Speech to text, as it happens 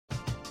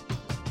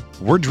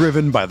We're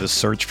driven by the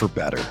search for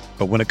better.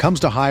 But when it comes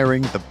to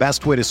hiring, the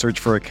best way to search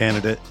for a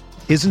candidate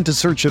isn't to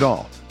search at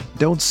all.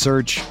 Don't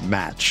search,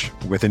 match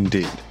with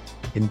Indeed.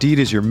 Indeed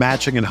is your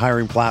matching and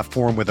hiring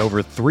platform with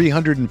over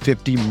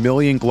 350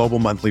 million global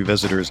monthly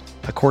visitors,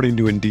 according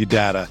to Indeed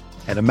data,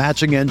 and a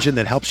matching engine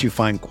that helps you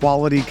find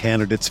quality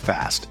candidates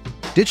fast.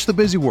 Ditch the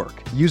busy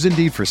work. Use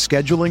Indeed for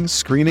scheduling,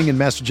 screening, and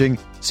messaging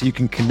so you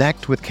can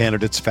connect with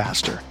candidates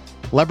faster.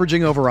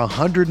 Leveraging over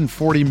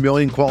 140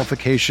 million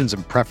qualifications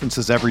and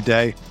preferences every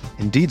day,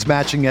 Indeed's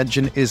matching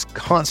engine is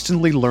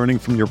constantly learning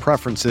from your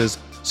preferences,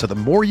 so the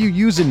more you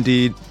use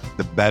Indeed,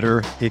 the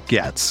better it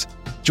gets.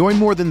 Join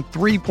more than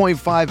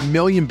 3.5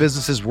 million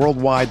businesses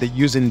worldwide that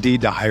use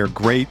Indeed to hire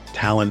great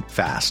talent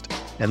fast.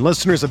 And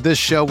listeners of this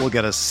show will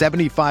get a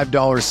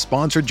 $75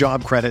 sponsored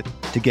job credit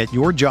to get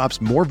your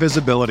jobs more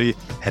visibility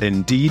at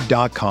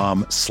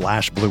Indeed.com/Blue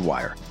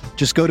Wire.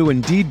 Just go to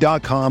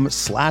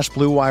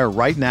Indeed.com/Blue Wire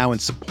right now and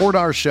support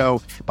our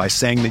show by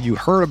saying that you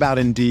heard about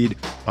Indeed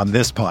on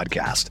this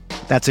podcast.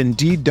 That's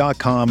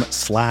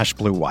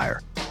Indeed.com/Blue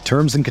Wire.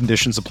 Terms and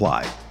conditions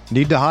apply.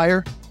 Need to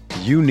hire?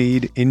 You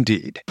need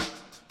Indeed.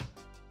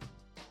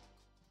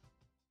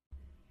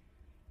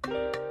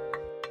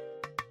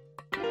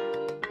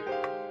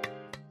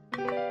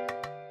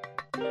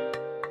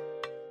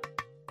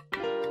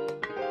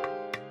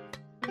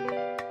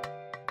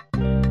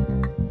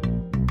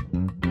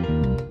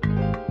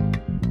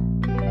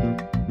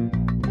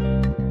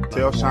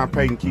 Tell Sean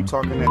Payton, keep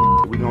talking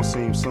that. We gonna see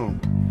him soon.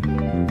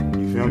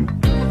 You feel me?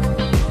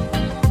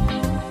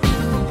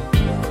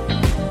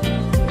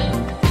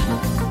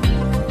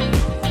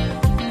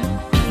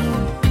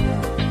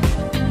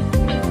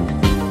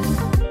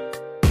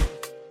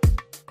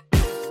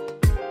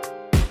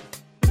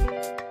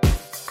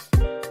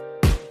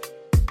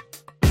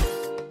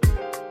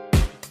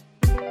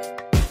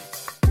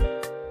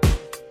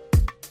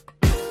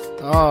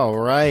 All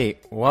right,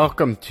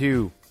 welcome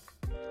to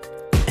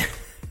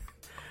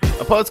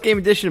a post-game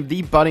edition of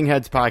the Butting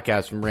Heads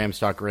podcast from Rams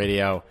Talk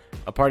Radio,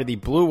 a part of the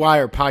Blue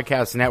Wire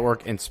Podcast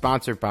Network and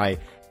sponsored by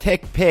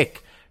TickPick.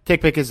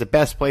 TickPick is the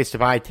best place to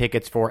buy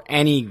tickets for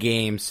any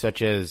games,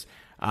 such as,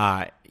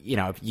 if you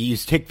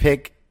use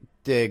TickPick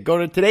to go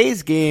to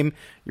today's game,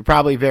 you're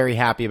probably very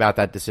happy about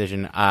that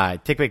decision.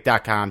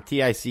 TickPick.com,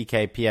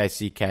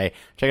 TickPick.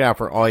 Check it out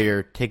for all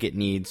your ticket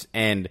needs.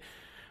 And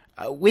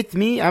with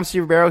me, I'm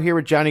Steve Ribeiro here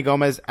with Johnny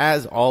Gomez.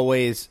 As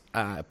always,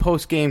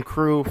 post-game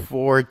crew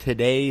for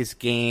today's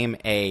game,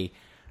 a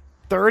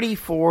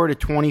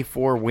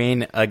 34-24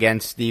 win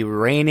against the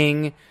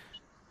reigning,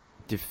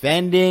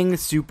 defending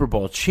Super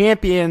Bowl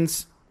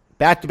champions.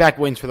 Back-to-back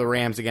wins for the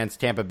Rams against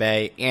Tampa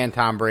Bay and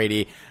Tom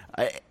Brady.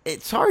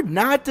 It's hard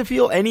not to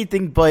feel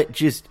anything but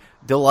just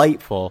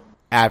delightful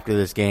after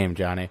this game,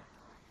 Johnny.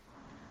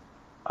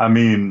 I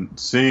mean,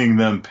 seeing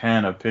them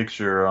pan a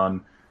picture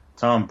on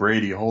Tom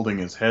Brady holding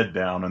his head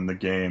down in the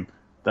game,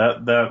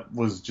 that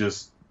was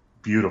just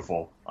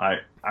beautiful.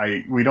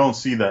 We don't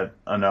see that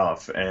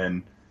enough,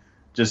 and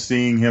just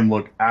seeing him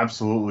look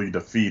absolutely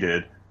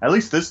defeated. At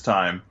least this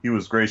time, he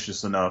was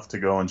gracious enough to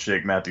go and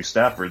shake Matthew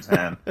Stafford's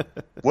hand.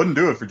 Wouldn't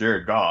do it for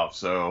Jared Goff.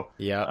 So,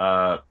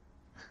 yeah.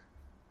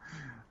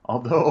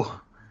 Although,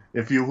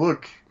 if you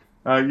look,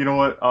 you know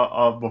what?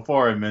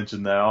 Before I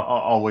mention that,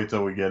 I'll wait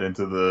till we get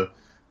into the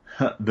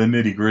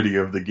nitty gritty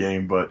of the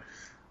game, but.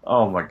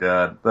 Oh my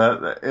God,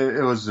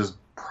 it was just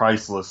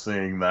priceless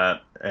seeing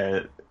that.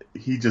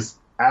 He just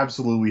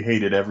absolutely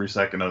hated every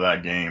second of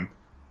that game,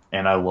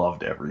 and I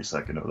loved every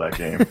second of that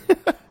game.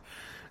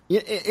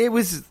 It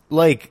was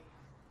like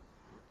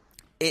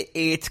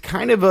it's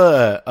kind of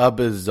a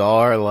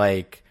bizarre,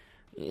 like,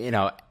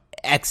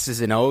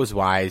 X's and O's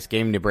wise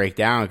game to break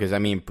down, because I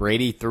mean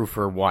Brady threw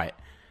for what,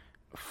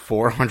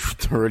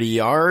 430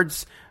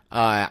 yards.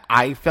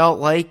 I felt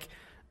like,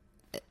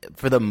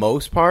 for the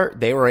most part,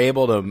 they were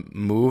able to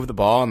move the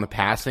ball in the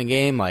passing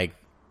game like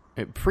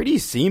pretty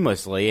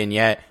seamlessly, and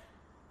yet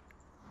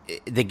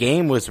the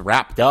game was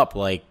wrapped up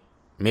like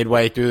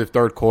midway through the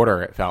third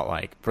quarter. It felt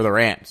like for the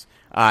Rams,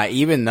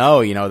 even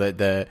though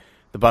the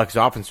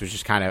Bucs offense was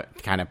just kind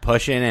of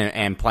pushing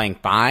and playing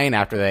fine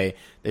after they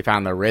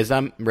found the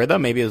rhythm.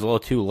 Maybe it was a little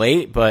too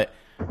late, but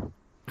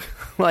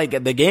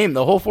like the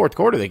whole fourth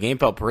quarter, the game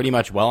felt pretty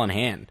much well in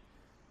hand.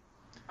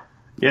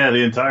 Yeah,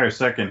 the entire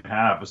second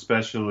half,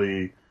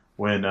 especially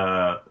when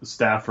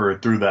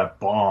Stafford threw that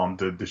bomb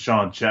to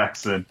Deshaun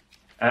Jackson.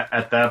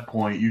 At that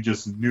point, you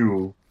just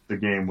knew the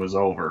game was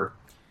over.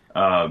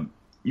 I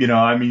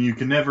mean, you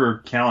can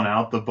never count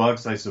out the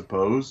Bucs, I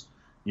suppose.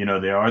 They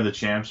are the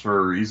champs for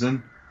a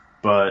reason.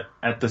 But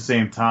at the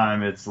same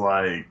time, it's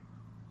like,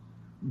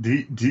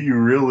 do you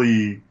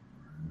really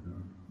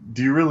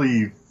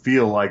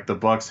feel like the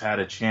Bucs had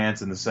a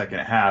chance in the second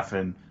half?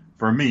 And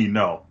for me,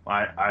 no.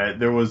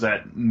 There was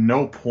at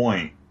no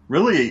point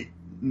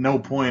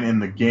in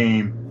the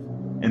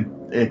game,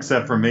 and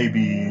except for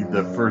maybe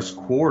the first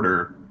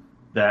quarter,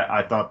 that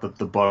I thought that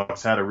the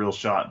Bucs had a real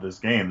shot at this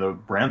game. The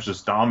Rams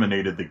just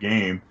dominated the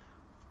game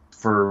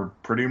for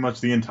pretty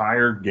much the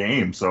entire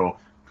game. So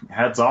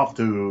hats off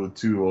to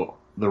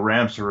the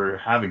Rams were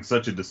having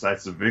such a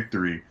decisive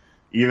victory.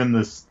 Even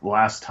this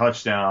last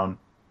touchdown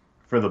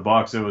for the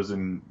Bucs, it was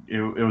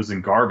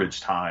in garbage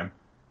time.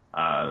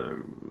 I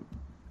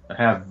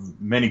have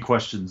many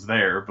questions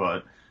there,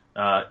 but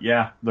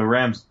yeah, the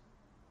Rams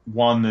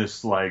won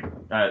this.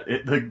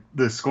 The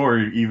score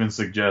even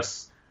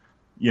suggests,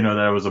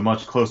 that it was a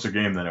much closer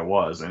game than it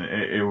was, and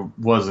it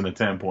wasn't a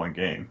 10-point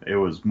game. It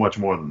was much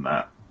more than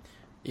that.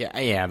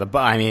 Yeah.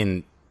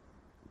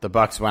 The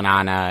Bucs went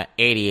on a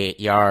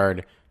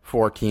 88-yard,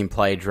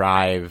 14-play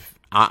drive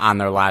on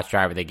their last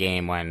drive of the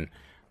game when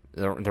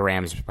the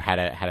Rams had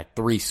a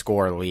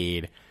 3-score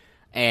lead.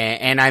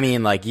 And I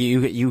mean, like,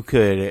 you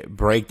could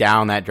break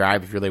down that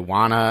drive if you really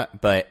wanna,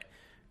 but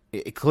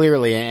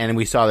clearly, and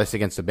we saw this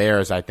against the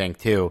Bears, I think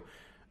too,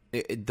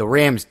 the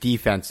Rams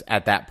defense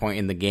at that point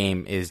in the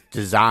game is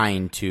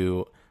designed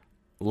to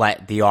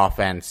let the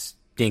offense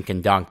dink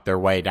and dunk their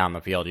way down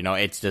the field.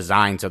 It's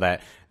designed so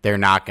that they're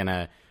not going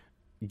to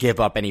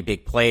give up any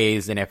big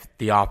plays, and if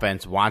the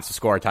offense wants to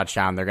score a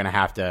touchdown, they're going to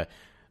have to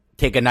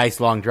take a nice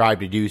long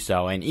drive to do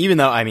so. And even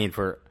though, I mean,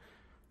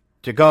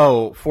 to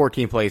go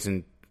 14 plays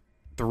in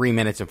 3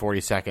 minutes and 40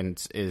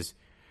 seconds is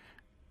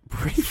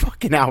pretty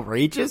fucking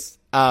outrageous.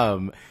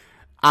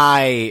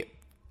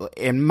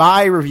 In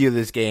my review of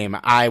this game,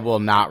 I will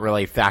not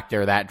really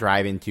factor that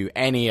drive into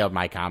any of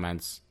my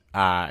comments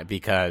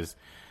because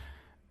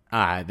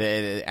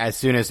as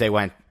soon as they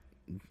went,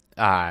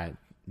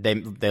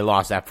 they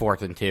lost that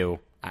 4th and 2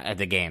 at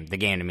the game. The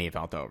game to me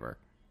felt over.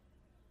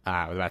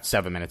 With about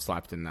 7 minutes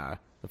left in the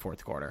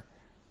fourth quarter.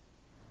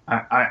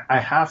 I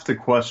have to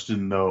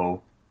question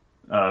though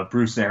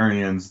Bruce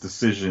Arians'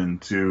 decision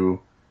to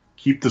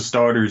keep the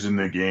starters in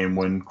the game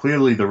when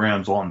clearly the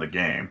Rams won the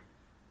game.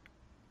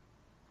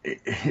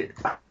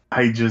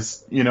 I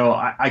just,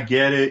 I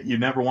get it. You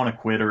never want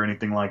to quit or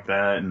anything like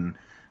that, and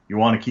you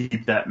want to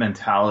keep that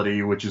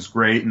mentality, which is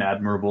great and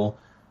admirable.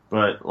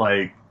 But,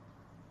 like,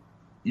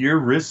 you're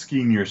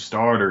risking your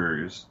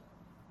starters,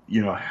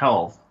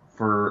 health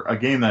for a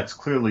game that's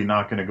clearly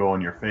not going to go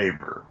in your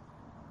favor.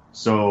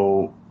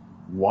 So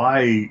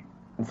why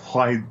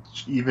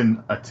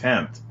even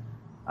attempt?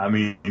 I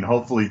mean,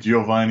 hopefully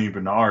Giovanni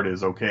Bernard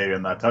is okay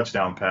in that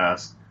touchdown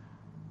pass.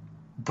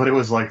 But it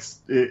was like,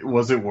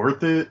 was it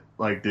worth it?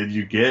 Like, did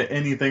you get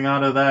anything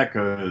out of that?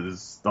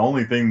 Because the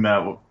only thing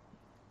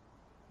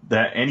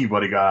that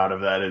anybody got out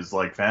of that is,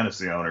 like,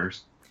 fantasy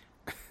owners.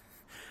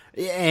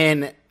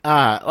 And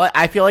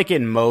I feel like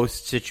in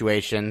most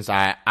situations,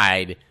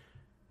 I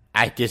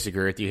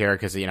disagree with you here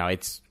because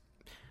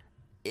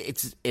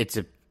it's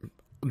a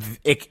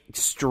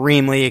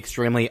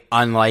extremely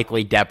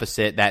unlikely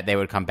deficit that they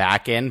would come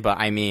back in. But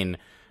I mean,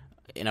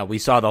 we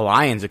saw the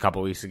Lions a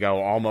couple weeks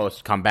ago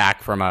almost come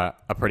back from a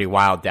pretty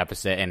wild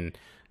deficit in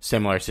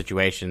similar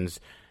situations.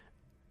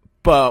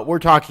 But we're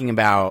talking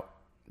about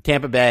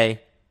Tampa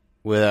Bay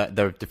with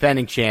the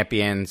defending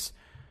champions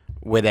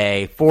with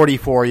a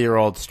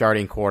 44-year-old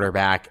starting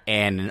quarterback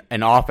and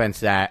an offense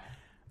that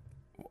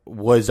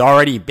was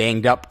already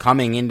banged up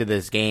coming into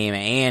this game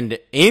and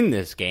in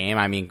this game.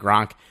 I mean,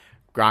 Gronk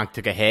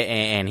took a hit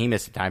and he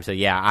missed the time. So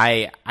yeah,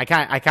 I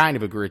kind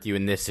of agree with you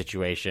in this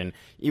situation,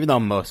 even though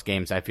most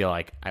games I feel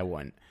like I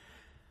wouldn't.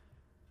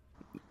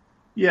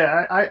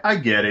 Yeah, I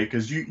get it,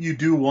 because you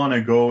do want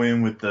to go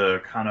in with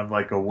the kind of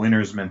like a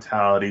winner's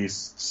mentality,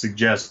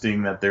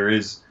 suggesting that there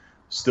is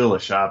still a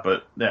shot,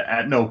 but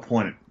at no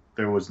point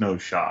there was no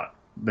shot.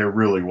 There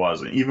really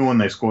wasn't. Even when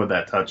they scored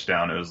that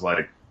touchdown, it was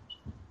like,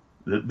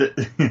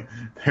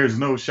 there's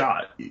no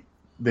shot.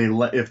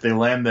 If they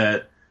land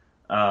that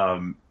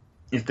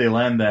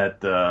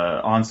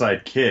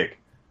onside kick,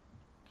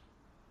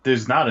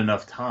 there's not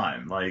enough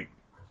time. Like,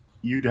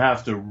 you'd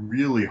have to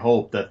really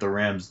hope that the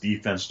Rams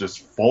defense just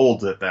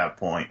folds at that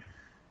point.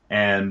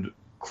 And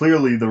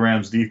clearly the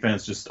Rams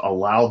defense just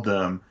allowed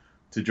them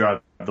to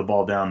drive the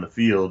ball down the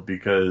field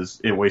because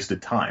it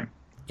wasted time.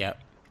 Yep.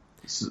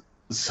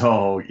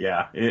 So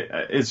yeah,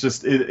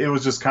 it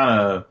was just kind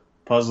of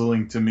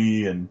puzzling to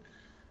me. And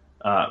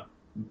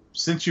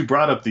since you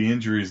brought up the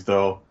injuries,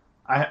 though,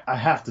 I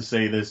have to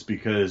say this,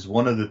 because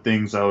one of the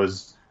things I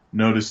was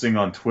noticing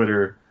on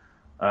Twitter,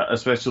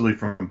 especially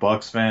from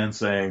Bucs fans,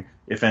 saying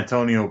if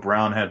Antonio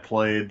Brown had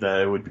played,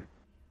 that it would be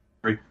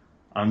great.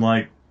 I'm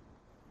like,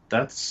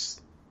 that's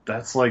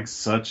like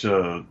such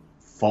a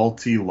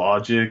faulty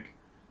logic,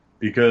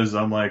 because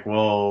I'm like,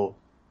 well,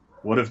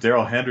 what if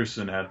Darrell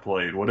Henderson had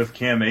played? What if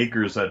Cam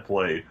Akers had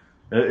played?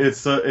 It's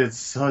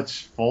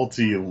such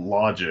faulty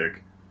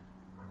logic.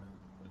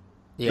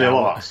 Yeah, they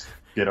lost.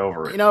 Get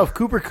over it. If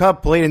Cooper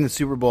Kupp played in the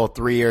Super Bowl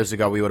 3 years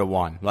ago, we would have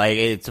won. Like,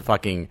 it's a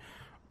fucking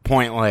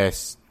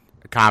pointless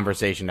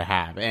conversation to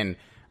have. And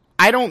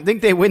I don't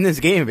think they win this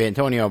game if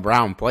Antonio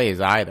Brown plays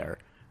either.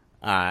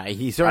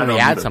 He certainly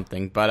had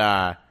something,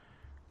 but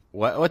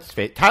what's his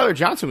face? Tyler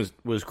Johnson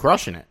was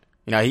crushing it.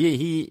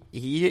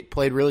 He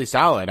played really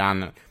solid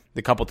on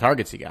the couple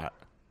targets he got.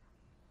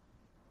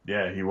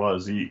 Yeah, he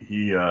was.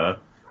 He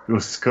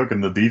was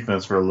cooking the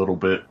defense for a little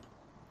bit.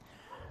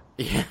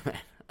 Yeah,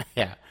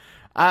 yeah.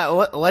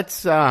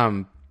 Let's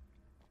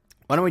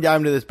Why don't we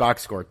dive into this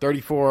box score?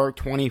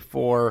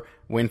 34-24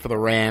 win for the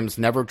Rams.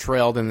 Never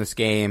trailed in this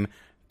game.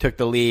 Took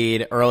the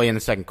lead early in the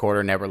second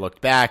quarter. Never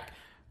looked back.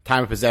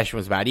 Time of possession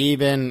was about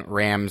even.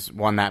 Rams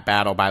won that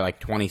battle by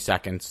like 20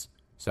 seconds.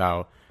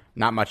 So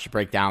not much to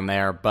break down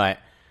there. But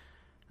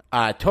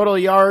total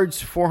yards,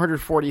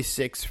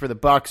 446 for the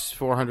Bucs,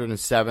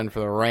 407 for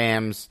the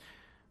Rams.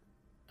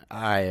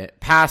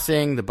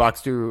 Passing, the Bucs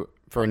threw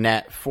for a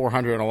net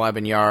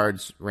 411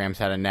 yards. Rams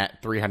had a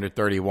net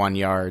 331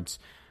 yards.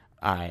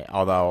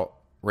 Although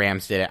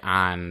Rams did it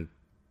on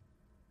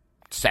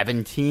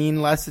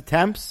 17 less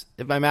attempts,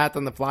 if my math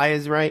on the fly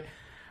is right.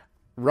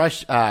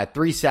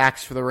 3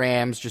 sacks for the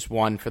Rams, just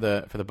 1 for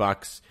the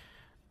Bucs.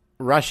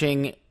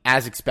 Rushing,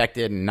 as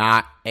expected,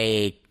 not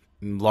a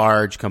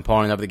large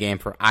component of the game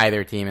for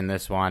either team in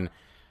this one.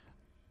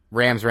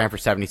 Rams ran for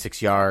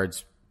 76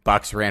 yards.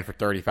 Bucs ran for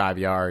 35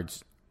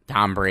 yards.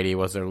 Tom Brady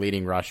was their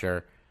leading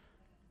rusher.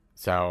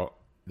 So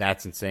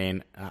that's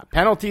insane.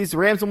 Penalties, the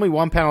Rams only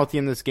 1 penalty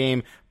in this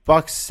game.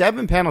 Bucs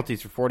 7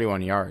 penalties for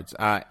 41 yards.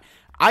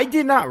 I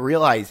did not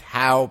realize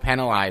how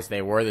penalized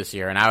they were this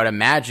year, and I would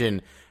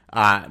imagine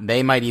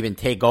they might even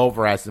take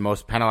over as the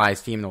most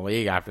penalized team in the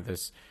league after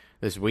this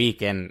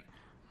week. And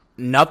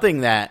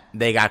nothing that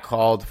they got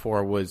called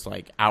for was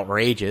like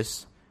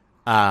outrageous.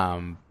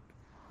 I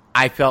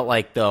felt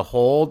like the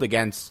hold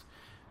against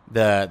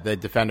the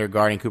defender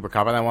guarding Cooper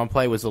Kupp on that one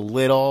play was a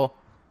little.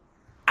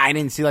 I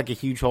didn't see like a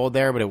huge hold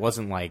there, but it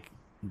wasn't like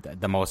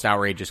the most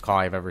outrageous call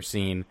I've ever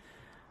seen.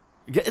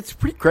 It's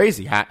pretty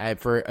crazy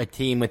for a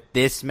team with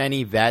this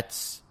many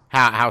vets,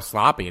 how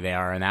sloppy they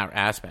are in that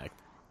aspect.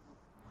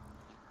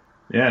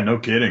 Yeah, no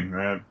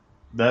kidding.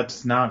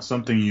 That's not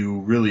something you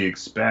really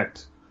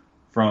expect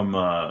from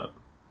a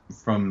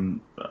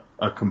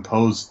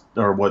composed,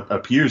 or what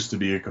appears to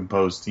be a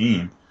composed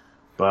team.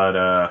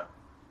 But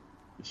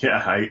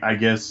yeah, I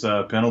guess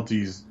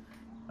penalties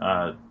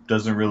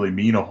doesn't really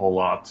mean a whole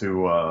lot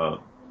to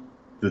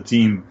the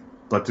team.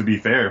 But to be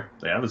fair,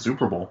 they have a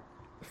Super Bowl.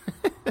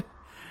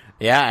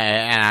 Yeah,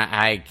 and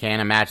I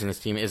can't imagine this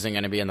team isn't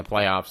going to be in the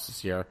playoffs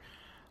this year.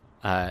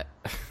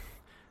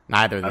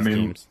 Neither of these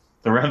teams.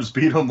 The Rams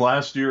beat them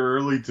last year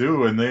early,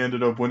 too, and they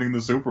ended up winning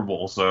the Super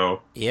Bowl.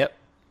 So, yep.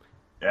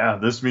 Yeah,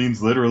 this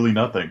means literally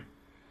nothing.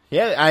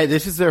 Yeah,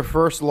 this is their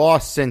first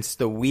loss since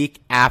the week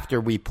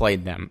after we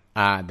played them.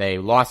 They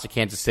lost to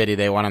Kansas City.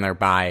 They won on their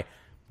bye.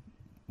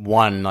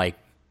 Won, I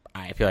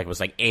feel like it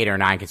was 8 or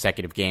 9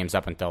 consecutive games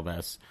up until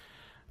this.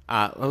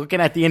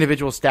 Looking at the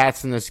individual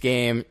stats in this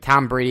game,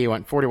 Tom Brady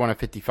went 41 of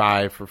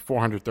 55 for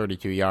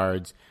 432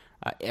 yards,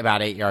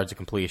 about 8 yards of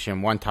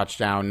completion, 1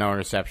 touchdown, no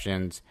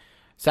interceptions,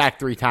 sacked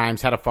 3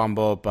 times, had a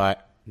fumble,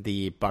 but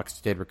the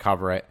Bucs did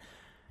recover it.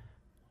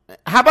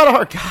 How about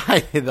our guy,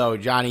 though,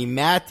 Johnny?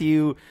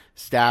 Matthew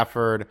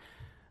Stafford,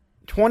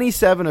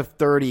 27 of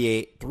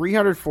 38,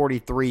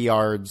 343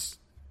 yards,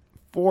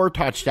 4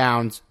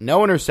 touchdowns,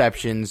 no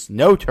interceptions,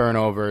 no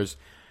turnovers.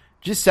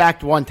 Just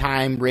sacked 1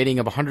 time, rating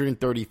of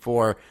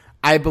 134.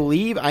 I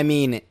believe,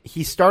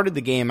 he started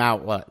the game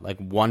out,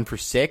 1 for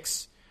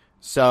 6?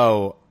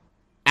 So,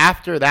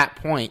 after that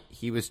point,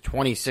 he was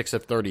 26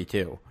 of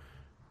 32.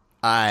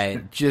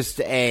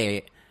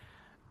 It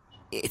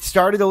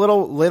started a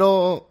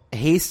little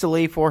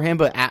hastily for him,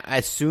 but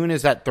as soon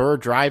as that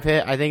third drive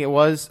hit, I think it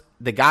was,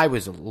 the guy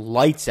was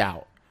lights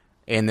out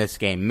in this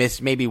game.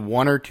 Missed maybe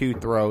 1 or 2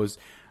 throws.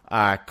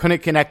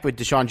 Couldn't connect with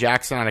Deshaun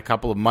Jackson on a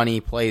couple of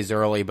money plays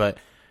early, but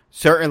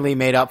certainly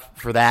made up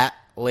for that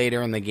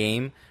later in the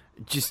game.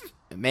 Just,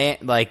 man,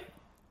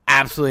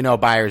 absolutely no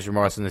buyer's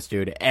remorse in this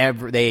dude.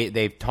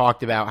 They've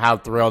talked about how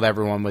thrilled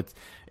everyone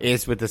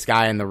is with this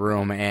guy in the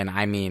room, and,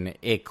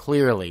 it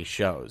clearly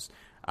shows.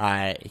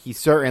 He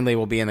certainly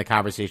will be in the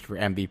conversation for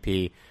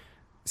MVP.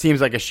 Seems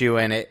like a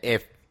shoo-in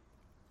if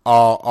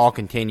all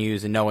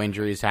continues and no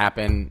injuries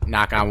happen.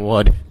 Knock on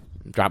wood.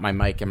 Drop my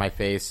mic in my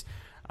face.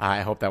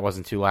 I hope that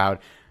wasn't too loud.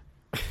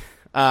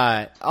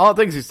 All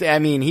things to say,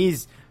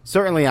 he's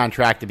certainly on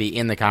track to be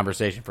in the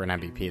conversation for an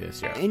MVP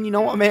this year. And you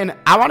know what, man?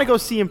 I want to go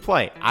see him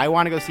play. I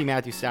want to go see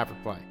Matthew Stafford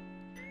play.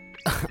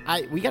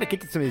 We got to get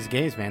to some of these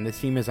games, man.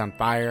 This team is on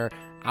fire.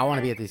 I want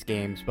to be at these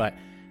games, but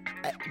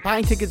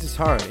buying tickets is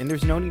hard, and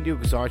there's no need to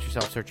exhaust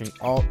yourself searching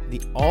all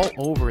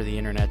over the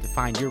internet to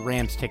find your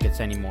Rams tickets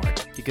anymore,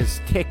 because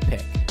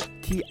TickPick,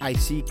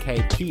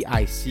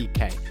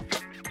 Tickpick,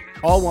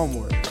 all one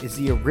word, is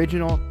the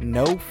original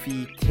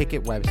no-fee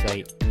ticket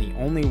website and the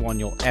only one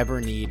you'll ever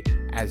need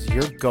as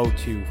your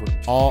go-to for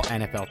all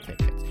NFL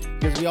tickets.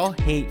 Because we all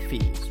hate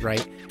fees,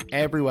 right?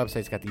 Every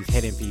website's got these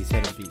hidden fees.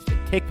 But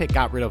TickPick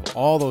got rid of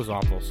all those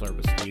awful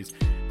service fees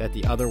that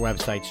the other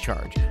websites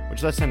charge,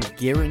 which lets them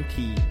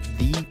guarantee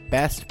the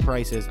best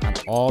prices on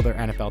all their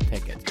NFL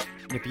tickets.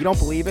 And if you don't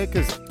believe it,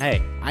 because,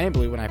 hey, I didn't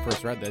believe when I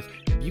first read this,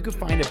 if you could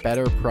find a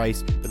better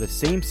price for the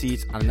same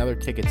seats on another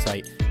ticket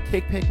site,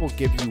 TickPick will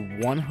give you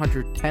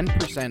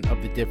 110%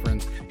 of the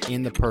difference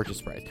in the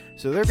purchase price.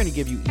 So they're going to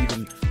give you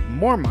even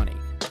more money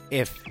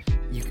if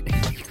you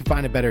can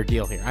find a better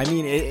deal here.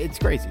 It's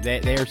crazy.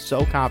 They are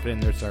so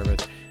confident in their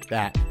service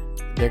that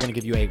they're going to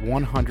give you a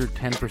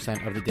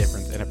 110% of the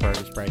difference in a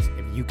purchase price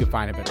if you can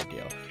find a better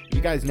deal.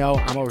 You guys know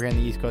I'm over here on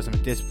the East Coast. I'm a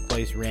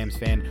displaced Rams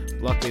fan.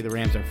 Luckily, the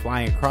Rams are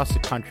flying across the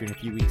country in a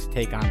few weeks to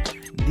take on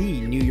the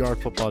New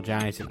York Football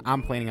Giants, and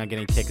I'm planning on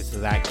getting tickets to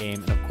that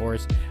game. And of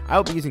course,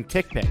 I'll be using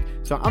TickPick.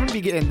 So I'm going to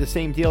be getting the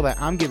same deal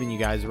that I'm giving you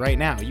guys right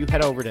now. You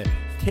head over to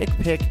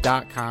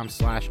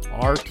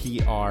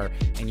tickpick.com/RTR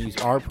and use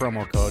our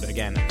promo code.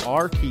 Again,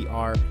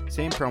 RTR,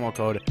 same promo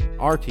code,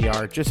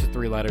 RTR, just the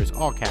 3 letters,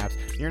 all caps.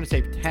 You're going to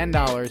save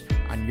 $10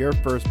 on your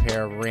first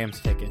pair of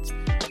Rams tickets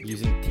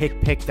using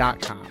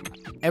tickpick.com.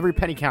 Every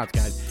penny counts,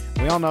 guys.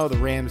 We all know the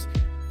Rams,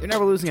 they're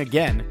never losing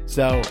again.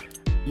 So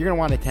you're going to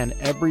want to attend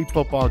every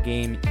football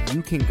game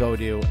you can go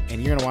to,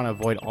 and you're going to want to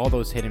avoid all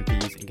those hidden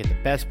fees and get the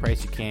best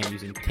price you can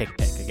using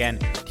TickPick. Again,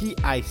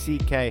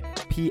 TickPick.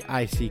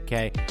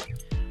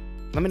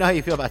 Let me know how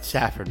you feel about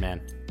Stafford,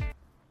 man.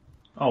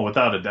 Oh,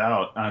 without a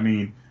doubt. I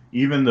mean,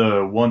 even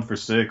the 1 for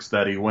 6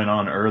 that he went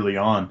on early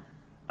on,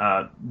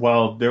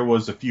 while there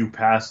was a few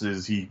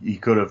passes he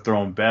could have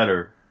thrown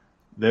better,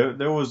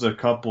 there was a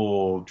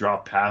couple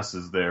drop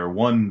passes there.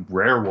 One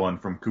rare one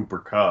from Cooper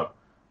Kupp.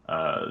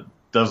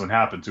 Doesn't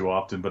happen too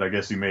often, but I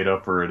guess he made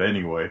up for it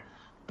anyway.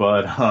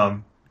 But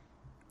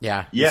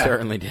yeah, he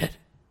certainly did.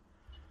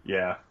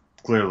 Yeah,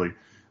 clearly.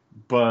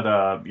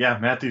 But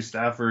Matthew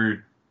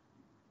Stafford.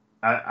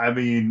 I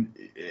mean,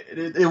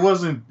 it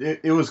wasn't.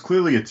 It was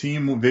clearly a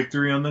team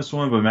victory on this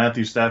one, but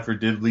Matthew Stafford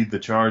did lead the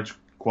charge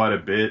quite a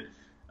bit.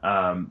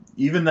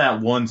 Even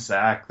that one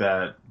sack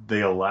that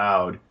they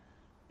allowed,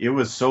 it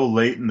was so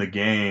late in the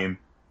game,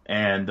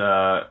 and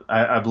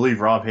I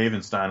believe Rob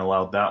Havenstein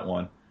allowed that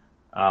one.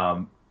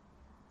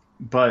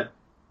 But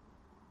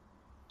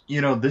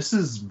this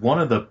is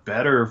one of the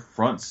better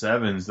front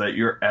sevens that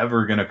you're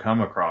ever going to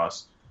come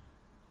across,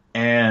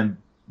 and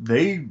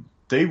they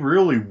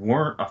really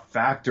weren't a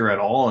factor at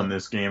all in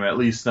this game, at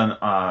least on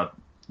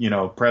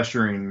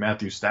pressuring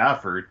Matthew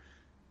Stafford.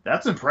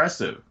 That's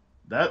impressive.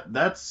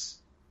 That's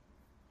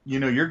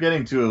you're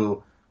getting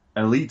to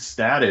elite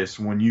status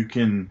when you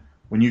can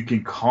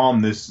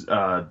calm this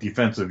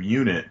defensive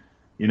unit.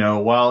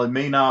 While it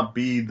may not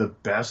be the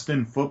best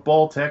in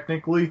football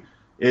technically,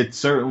 it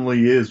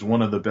certainly is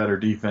one of the better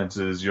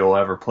defenses you'll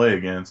ever play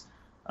against.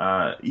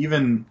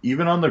 Even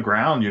on the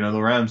ground,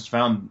 the Rams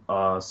found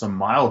some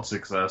mild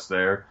success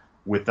there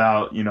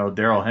without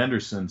Darrell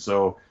Henderson.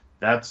 So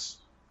that's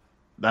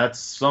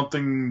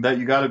something that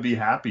you got to be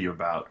happy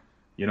about.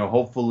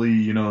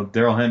 Hopefully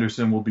Darrell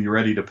Henderson will be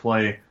ready to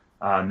play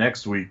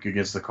next week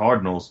against the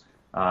Cardinals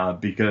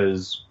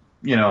because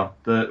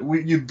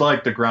you'd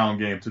like the ground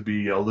game to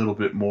be a little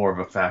bit more of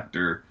a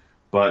factor,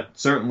 but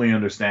certainly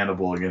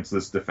understandable against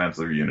this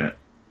defensive unit.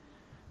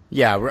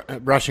 Yeah,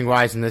 rushing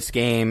wise in this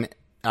game,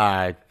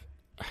 for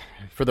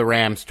the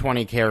Rams,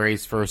 20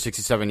 carries for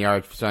 67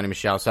 yards for Sony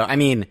Michel. So I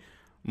mean,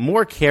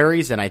 more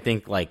carries than I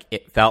think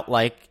it felt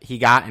like he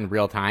got in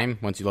real time.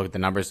 Once you look at the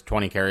numbers,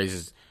 20 carries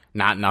is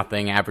not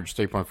nothing. Average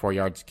 3.4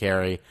 yards a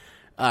carry.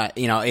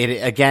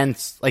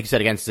 Against, like you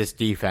said, against this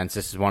defense,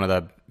 this is one of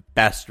the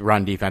best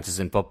run defenses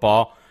in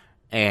football.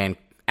 And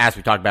as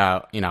we talked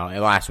about,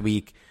 last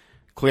week,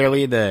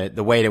 clearly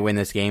the way to win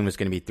this game was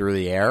going to be through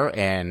the air,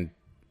 and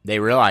they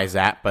realized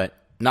that. But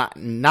not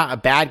a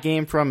bad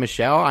game from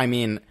Michel. I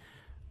mean,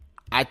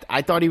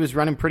 I thought he was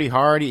running pretty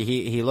hard.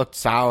 He looked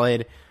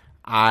solid.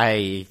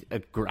 I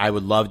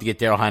would love to get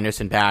Darrell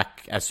Henderson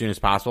back as soon as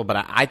possible,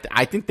 but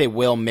I think they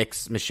will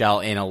mix Michel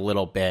in a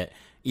little bit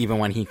even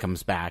when he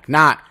comes back.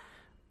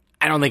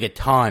 I don't think a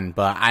ton,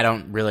 but I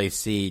don't really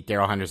see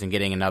Darrell Henderson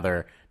getting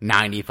another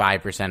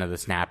 95% of the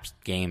snaps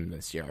game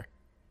this year.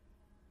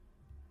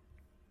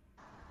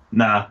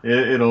 Nah,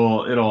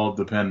 it'll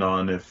depend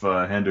on if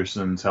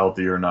Henderson's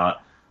healthy or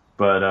not.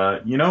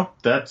 But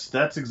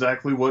that's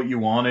exactly what you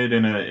wanted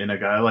in a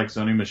guy like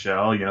Sony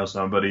Michel.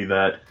 Somebody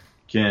that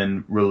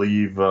can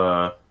relieve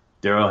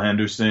Darrell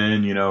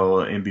Henderson.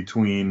 In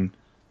between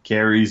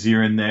carries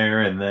here and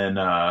there, and then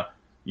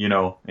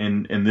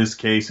in this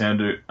case,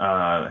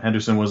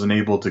 Henderson wasn't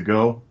able to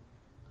go,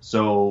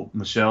 so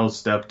Michel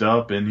stepped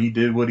up and he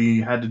did what he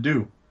had to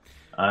do,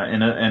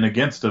 and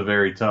against a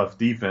very tough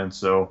defense.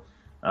 So.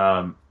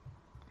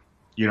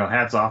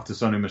 Hats off to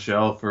Sony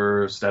Michel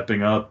for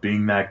stepping up,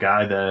 being that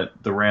guy that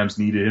the Rams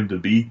needed him to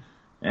be.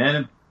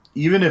 And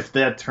even if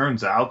that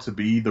turns out to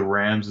be the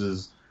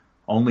Rams'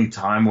 only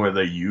time where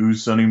they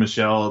use Sony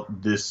Michel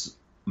this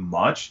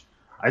much,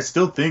 I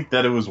still think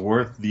that it was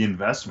worth the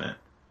investment.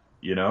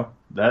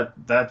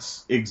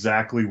 That's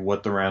exactly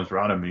what the Rams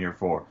brought him here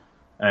for.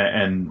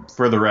 And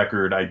for the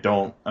record, I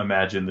don't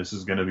imagine this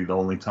is going to be the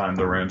only time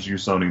the Rams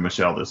use Sony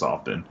Michel this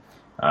often,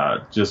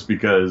 just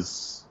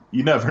because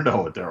you never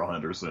know with Darrell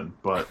Henderson,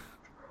 but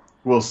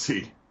we'll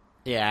see.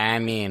 Yeah, I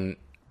mean,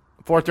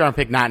 4th round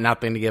pick, not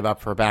nothing to give up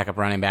for a backup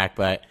running back,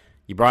 but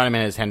you brought him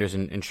in as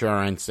Henderson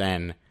insurance,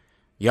 and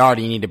you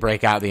already need to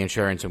break out the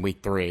insurance in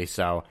week 3,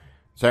 so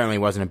certainly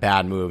wasn't a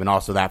bad move. And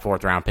also that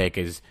 4th round pick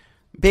is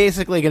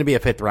basically going to be a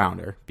 5th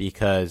rounder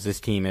because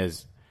this team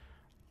is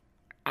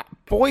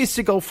poised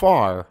to go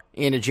far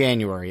into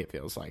January, it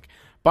feels like.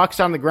 Bucks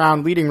on the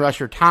ground, leading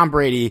rusher Tom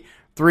Brady,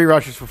 3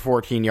 rushes for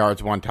 14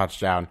 yards, 1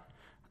 touchdown.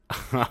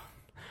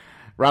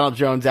 Ronald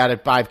Jones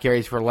added 5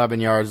 carries for 11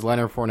 yards.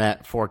 Leonard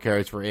Fournette, 4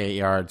 carries for 8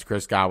 yards.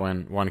 Chris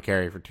Godwin, 1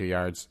 carry for 2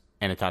 yards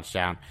and a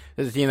touchdown.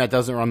 This is a team that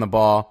doesn't run the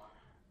ball.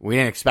 We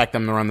didn't expect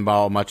them to run the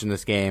ball much in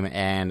this game,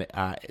 and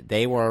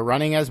they were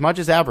running as much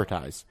as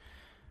advertised.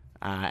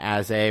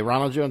 As a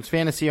Ronald Jones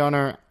fantasy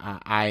owner,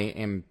 I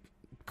am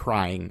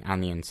crying on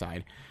the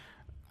inside.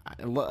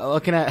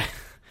 Looking at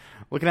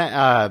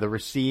the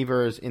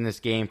receivers in this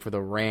game for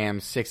the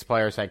Rams, 6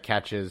 players had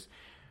catches.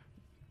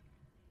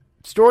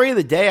 Story of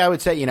the day, I would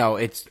say, you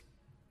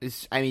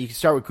can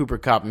start with Cooper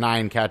Kupp,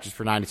 9 catches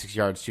for 96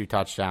 yards, 2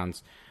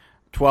 touchdowns,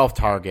 12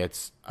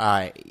 targets.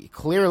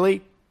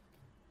 Clearly,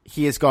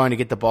 he is going to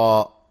get the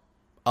ball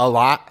a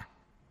lot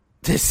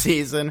this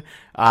season.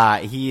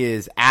 He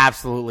is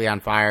absolutely on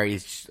fire. He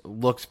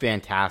looks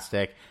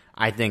fantastic.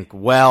 I think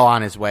well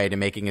on his way to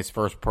making his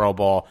first Pro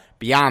Bowl.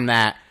 Beyond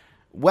that,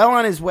 well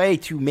on his way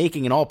to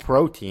making an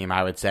All-Pro team,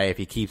 I would say, if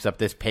he keeps up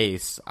this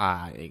pace.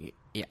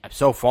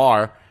 So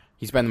far,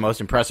 he's been the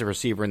most impressive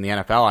receiver in the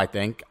NFL, I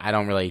think. I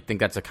don't really think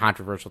that's a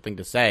controversial thing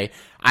to say.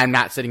 I'm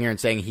not sitting here and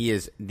saying he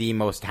is the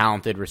most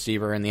talented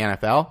receiver in the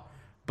NFL,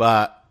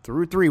 but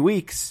through 3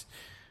 weeks,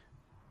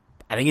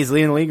 I think he's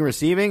leading the league in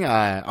receiving,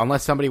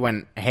 unless somebody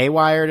went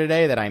haywire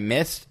today that I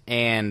missed,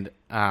 and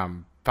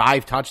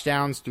 5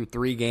 touchdowns through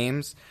 3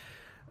 games.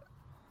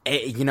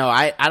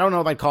 I don't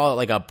know if I'd call it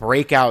like a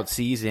breakout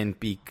season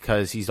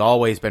because he's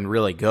always been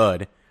really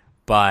good,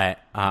 but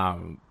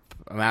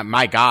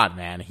my God,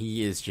 man,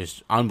 he is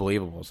just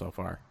unbelievable so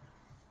far.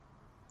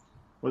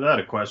 Without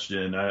a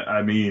question.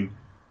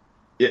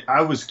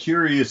 I was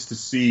curious to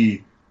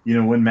see,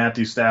 when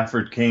Matthew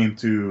Stafford came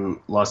to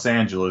Los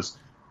Angeles,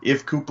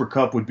 if Cooper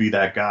Kupp would be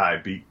that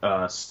guy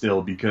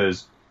still,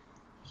 because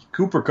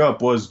Cooper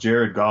Kupp was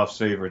Jared Goff's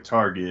favorite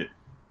target.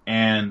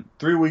 And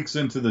 3 weeks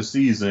into the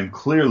season,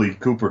 clearly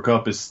Cooper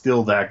Kupp is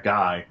still that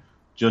guy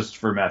just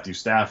for Matthew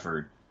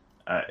Stafford.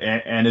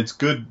 And it's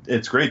good.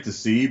 It's great to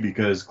see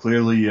because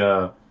clearly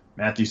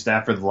Matthew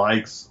Stafford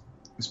likes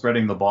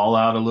spreading the ball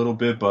out a little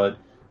bit. But,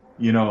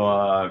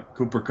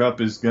 Cooper Kupp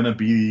is going to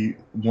be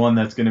one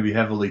that's going to be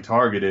heavily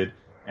targeted.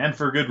 And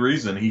for good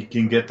reason. He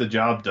can get the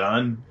job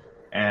done.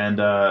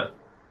 And, I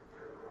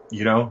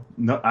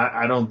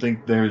don't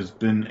think there's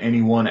been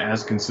anyone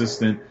as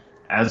consistent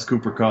as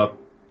Cooper Kupp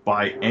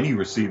by any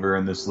receiver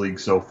in this league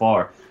so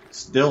far.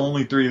 Still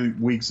only 3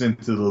 weeks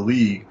into the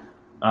league,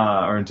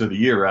 or into the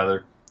year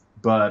rather.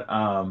 But,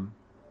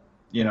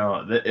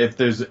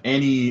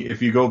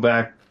 if you go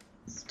back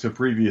to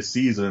previous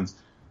seasons,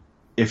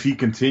 if he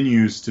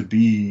continues to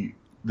be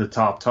the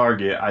top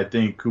target, I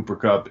think Cooper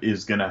Kupp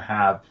is going to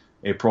have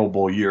a Pro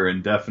Bowl year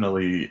and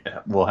definitely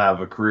will have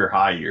a career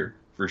high year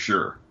for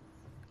sure.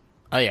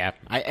 Oh yeah.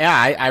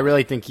 I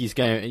really think he's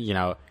going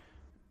to,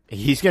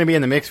 he's going to be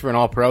in the mix for an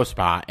all-pro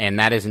spot, and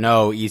that is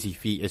no easy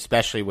feat,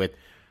 especially with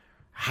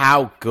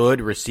how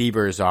good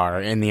receivers are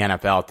in the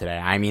NFL today.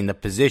 I mean, the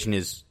position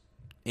is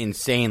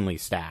insanely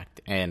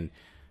stacked, and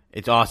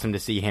it's awesome to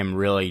see him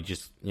really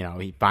just,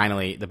 he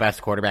finally, the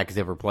best quarterback he's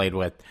ever played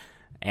with,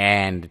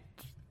 and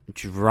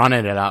just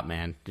running it up,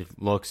 man. It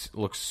looks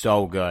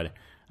so good.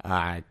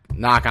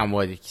 Knock on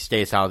wood, he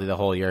stays healthy the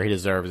whole year. He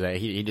deserves it.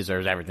 He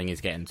deserves everything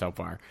he's getting so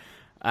far.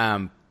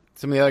 Some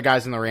of the other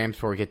guys in the Rams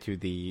before we get to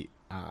the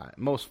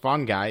most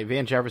fun guy,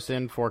 Van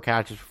Jefferson, 4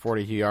 catches for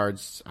 42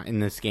 yards in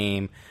this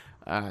game.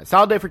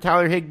 Solid day for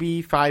Tyler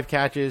Higbee, 5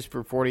 catches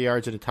for 40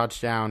 yards and a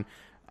touchdown.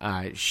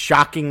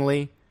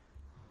 Shockingly,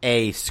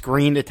 a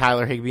screen to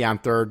Tyler Higbee on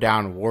 3rd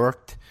down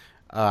worked.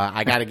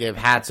 I got to give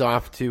hats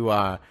off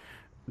to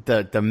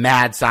the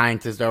mad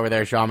scientist over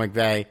there, Sean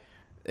McVay.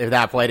 If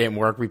that play didn't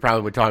work, we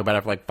probably would talk about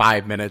it for like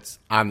 5 minutes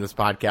on this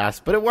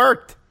podcast, but it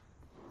worked.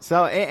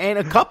 So, and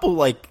a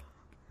couple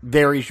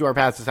very short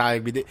passes.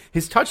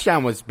 His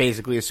touchdown was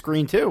basically a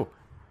screen too.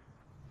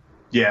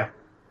 Yeah.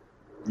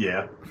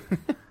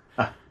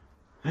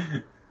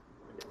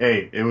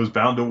 Hey, it was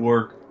bound to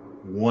work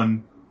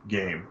one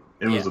game.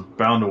 It was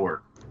bound to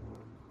work.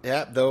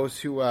 Yeah, those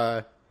who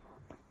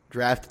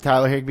drafted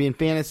Tyler Higbee in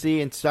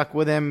fantasy and stuck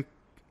with him,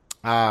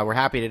 we're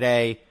happy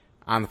today.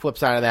 On the flip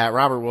side of that,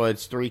 Robert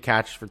Woods, 3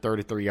 catches for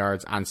 33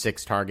 yards on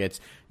 6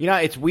 targets.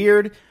 It's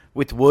weird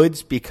with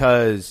Woods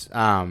because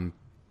I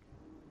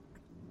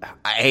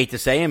hate to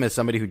say him as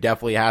somebody who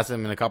definitely has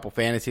him in a couple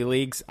fantasy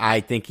leagues. I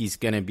think he's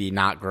going to be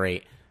not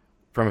great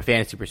from a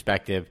fantasy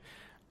perspective.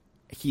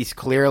 He's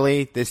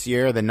clearly, this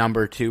year, the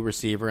number 2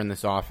 receiver in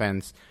this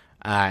offense.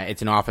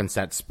 It's an offense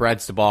that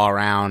spreads the ball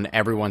around.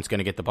 Everyone's going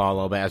to get the ball a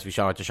little bit, as we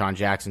saw with Deshaun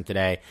Jackson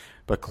today.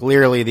 But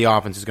clearly the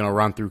offense is going to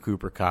run through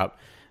Cooper Kupp.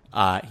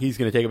 He's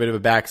going to take a bit of a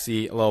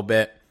backseat a little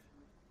bit.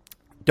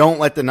 Don't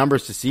let the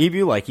numbers deceive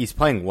you. He's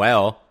playing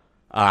well.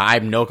 I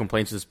have no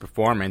complaints with his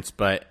performance,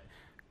 but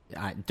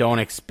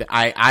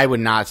I would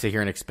not sit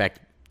here and expect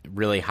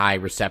really high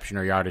reception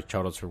or yardage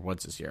totals for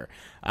Woods this year.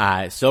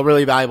 Still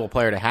really valuable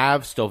player to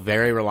have. Still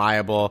very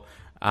reliable.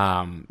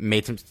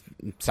 Made some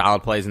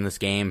solid plays in this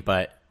game,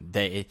 but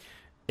it's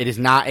It is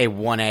not a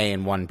 1A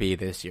and 1B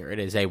this year. It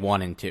is a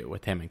 1 and 2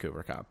 with him and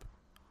Cooper Kupp.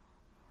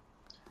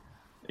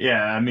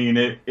 Yeah, I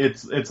mean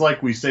it's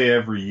like we say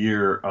every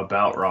year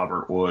about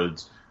Robert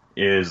Woods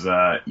is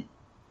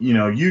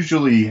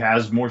usually he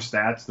has more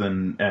stats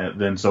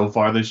than so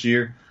far this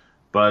year,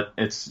 but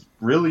it's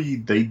really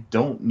they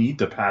don't need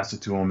to pass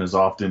it to him as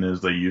often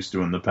as they used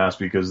to in the past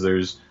because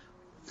there's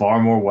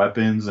far more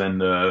weapons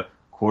and a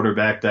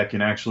quarterback that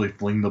can actually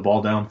fling the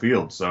ball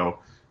downfield. So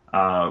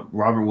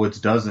Robert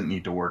Woods doesn't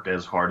need to work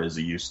as hard as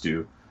he used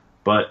to,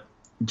 but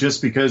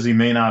just because he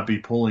may not be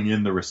pulling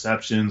in the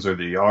receptions or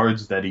the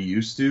yards that he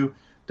used to,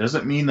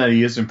 doesn't mean that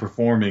he isn't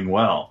performing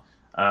well.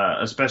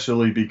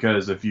 Especially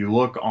because if you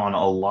look on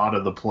a lot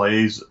of the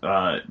plays,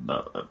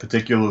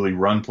 particularly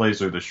run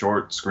plays or the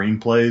short screen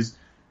plays,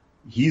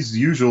 he's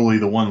usually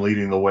the one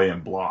leading the way in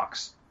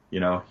blocks.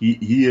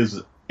 He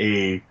is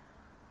a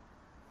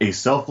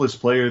selfless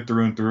player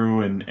through and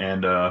through,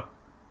 and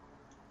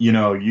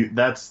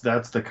that's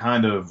the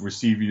kind of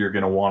receiver you're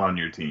going to want on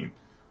your team.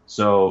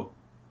 So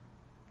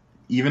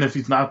even if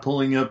he's not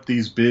pulling up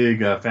these big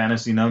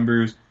fantasy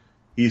numbers,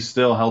 he's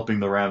still helping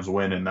the Rams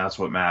win, and that's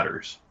what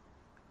matters.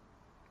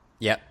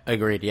 Yep,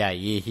 agreed. Yeah,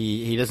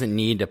 he doesn't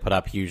need to put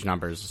up huge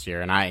numbers this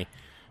year, and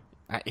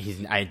he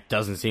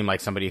doesn't seem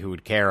like somebody who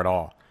would care at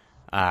all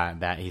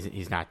that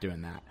he's not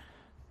doing that.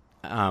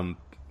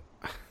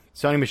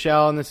 Sony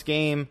Michel in this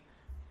game.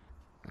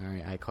 All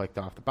right, I clicked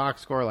off the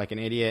box score like an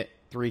idiot.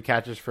 3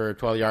 catches for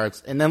 12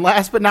 yards, and then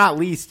last but not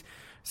least,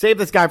 save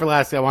this guy for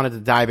last. I wanted to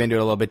dive into it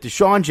a little bit.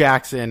 Deshaun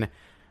Jackson,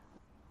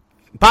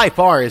 by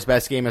far his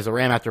best game as a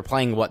Ram after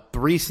playing,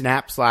 3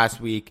 snaps last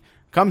week.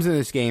 Comes in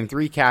this game,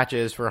 3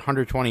 catches for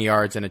 120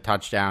 yards and a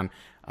touchdown.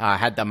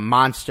 Had the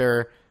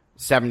monster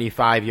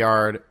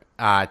 75-yard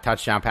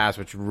touchdown pass,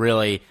 which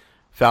really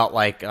felt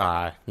like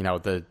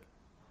the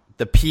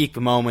peak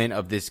moment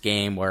of this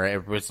game where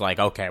it was like,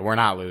 okay, we're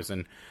not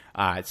losing.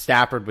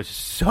 Stafford was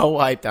so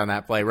hyped on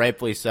that play,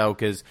 rightfully so,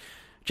 because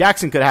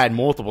Jackson could have had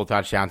multiple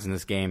touchdowns in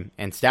this game,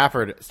 and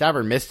Stafford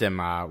missed him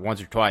once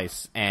or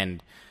twice,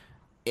 and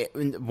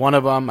one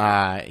of them,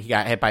 he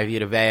got hit by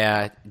Vita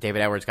Vea.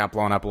 David Edwards got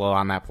blown up a little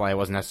on that play. It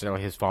wasn't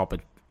necessarily his fault,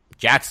 but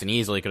Jackson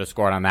easily could have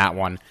scored on that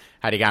one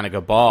had he gotten a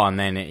good ball, and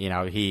then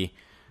he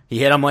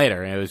hit him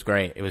later, and it was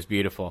great. It was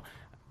beautiful.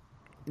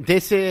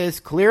 This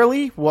is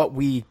clearly what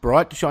we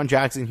brought Deshaun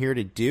Jackson here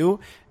to do,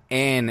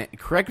 and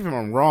correct me if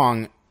I'm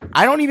wrong,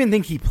 I don't even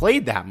think he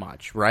played that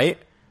much, right?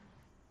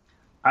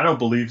 I don't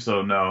believe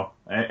so, no.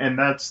 And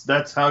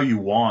that's how you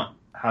want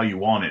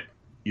it.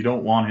 You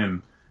don't want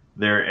him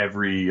there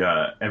every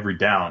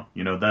down.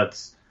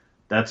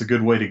 That's a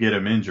good way to get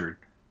him injured.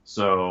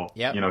 So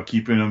yep.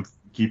 Keeping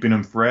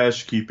him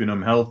fresh, keeping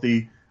him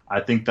healthy,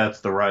 I think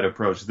that's the right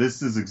approach.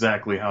 This is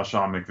exactly how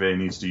Sean McVay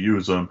needs to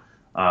use him,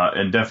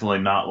 and definitely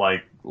not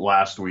like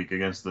last week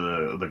against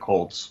the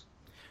Colts.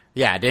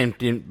 Yeah,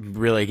 didn't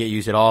really get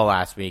used at all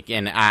last week,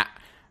 and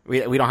we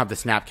don't have the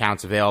snap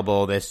counts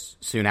available this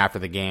soon after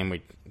the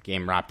game.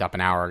 Game wrapped up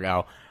an hour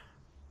ago.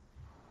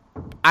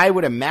 I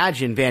would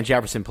imagine Van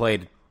Jefferson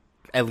played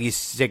at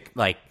least 6,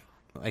 like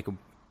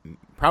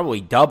probably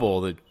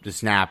double the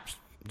snaps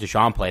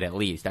Deshaun played at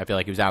least. I feel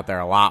like he was out there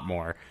a lot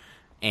more.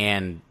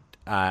 And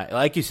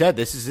like you said,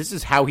 this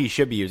is how he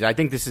should be used. I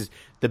think this is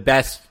the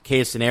best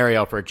case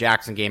scenario for a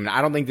Jackson game. And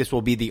I don't think this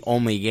will be the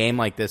only game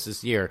like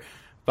this year.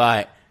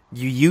 But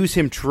you use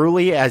him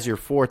truly as your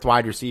 4th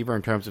wide receiver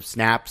in terms of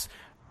snaps.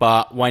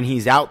 But when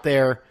he's out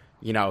there,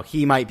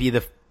 he might be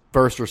the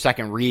first or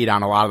second read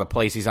on a lot of the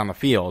plays he's on the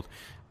field.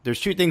 There's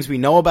 2 things we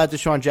know about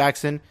Deshaun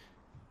Jackson.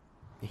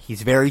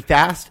 He's very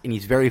fast and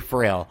he's very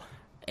frail.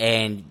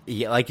 And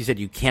like you said,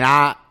 you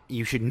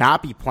should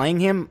not be playing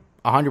him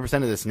 100%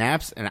 of the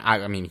snaps. And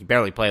I mean, he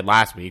barely played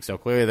last week, so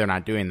clearly they're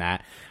not doing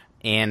that.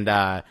 And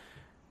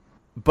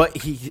but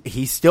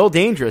he's still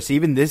dangerous,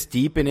 even this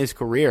deep in his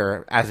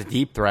career as a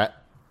deep threat.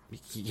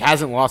 He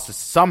hasn't lost a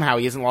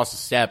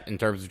step in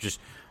terms of just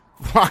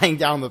flying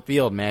down the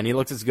field, man. He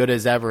looks as good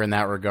as ever in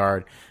that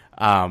regard.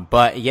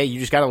 But yeah, you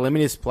just got to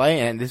limit his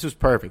play, and this was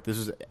perfect. This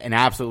was an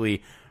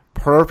absolutely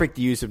perfect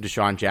use of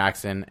Deshaun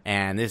Jackson,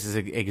 and this is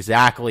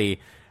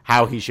exactly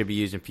how he should be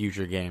used in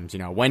future games.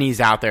 When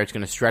he's out there, it's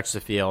going to stretch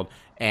the field,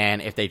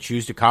 and if they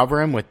choose to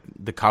cover him with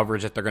the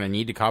coverage that they're going to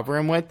need to cover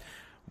him with,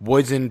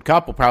 Woods and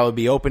Kupp will probably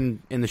be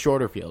open in the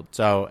shorter field.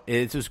 So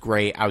it was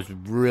great. I was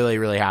really,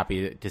 really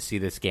happy to see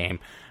this game.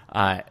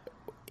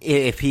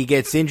 If he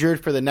gets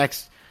injured for the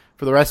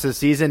rest of the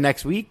season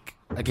next week,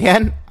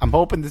 again, I'm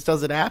hoping this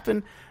doesn't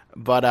happen.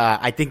 But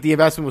I think the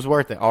investment was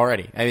worth it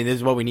already. I mean, this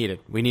is what we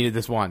needed. We needed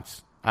this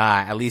once.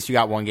 At least you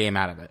got 1 game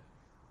out of it.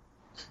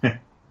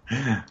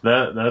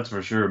 That's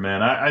for sure,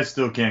 man. I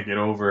still can't get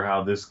over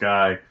how this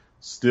guy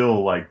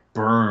still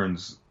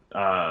burns,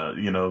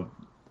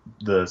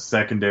 the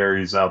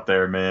secondaries out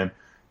there, man.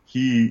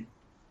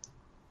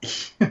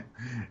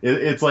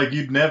 It's like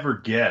you'd never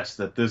guess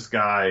that this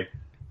guy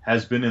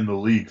has been in the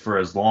league for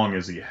as long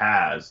as he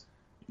has,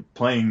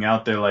 playing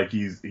out there like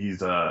he's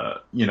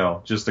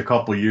just a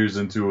couple years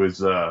into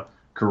his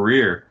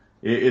career.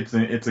 It's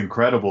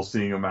incredible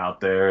seeing him out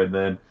there. And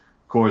then,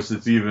 of course,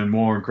 it's even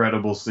more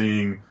incredible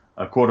seeing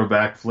a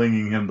quarterback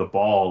flinging him the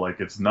ball like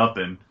it's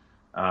nothing.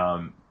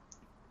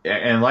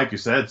 And like you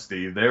said,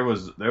 Steve, there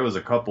was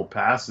a couple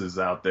passes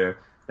out there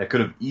that could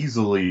have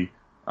easily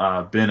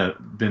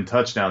been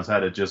touchdowns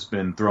had it just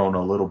been thrown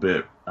a little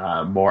bit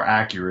more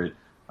accurate.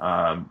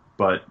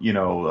 But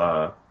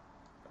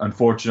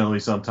unfortunately,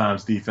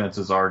 sometimes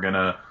defenses are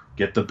gonna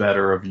get the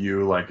better of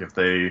you, like if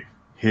they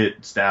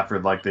hit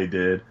Stafford like they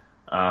did.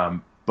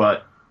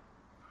 But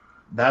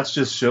that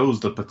just shows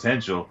the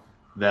potential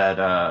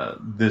that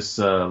this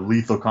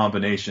lethal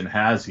combination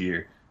has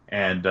here.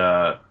 And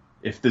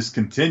if this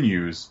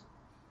continues,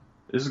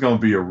 this is going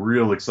to be a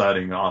real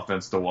exciting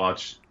offense to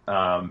watch.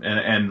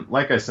 And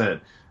like I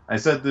said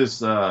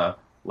this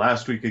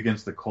last week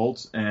against the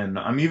Colts, and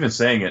I'm even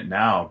saying it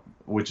now,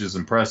 which is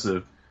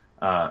impressive.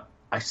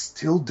 I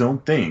still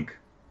don't think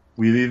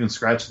we've even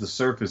scratched the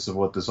surface of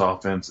what this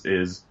offense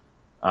is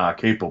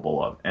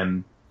capable of,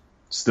 and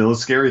still a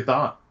scary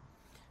thought.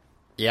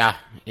 Yeah,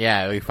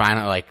 we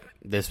finally,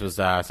 this was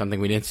something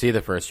we didn't see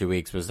the first 2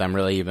 weeks, was them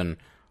really even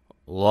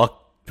look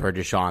for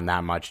Deshaun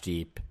that much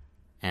deep.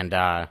 And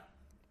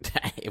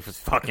it was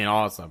fucking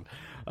awesome.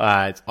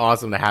 It's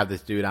awesome to have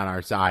this dude on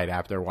our side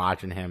after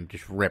watching him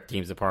just rip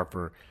teams apart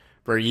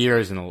for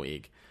years in the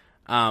league.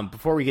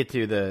 Before we get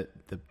to the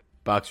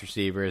Bucs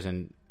receivers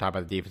and talk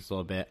about the defense a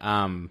little bit,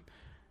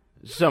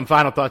 some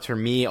final thoughts for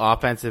me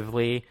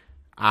offensively.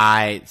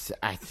 I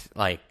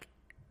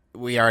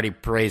we already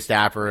praised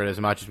Stafford as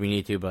much as we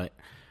need to, but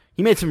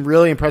he made some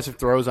really impressive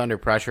throws under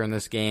pressure in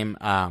this game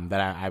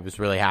that I was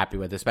really happy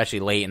with, especially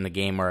late in the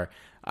game where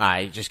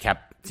it just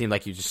seemed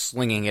like he was just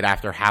slinging it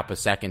after half a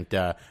second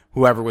to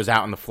whoever was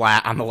out in the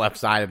flat on the left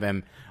side of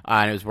him,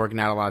 and it was working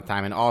out a lot of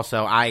time. And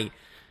also, I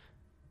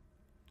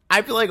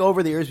feel like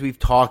over the years we've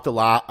talked a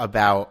lot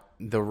about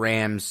the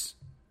Rams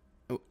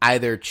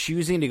either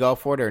choosing to go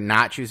for it or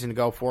not choosing to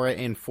go for it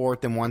in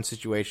 4th and 1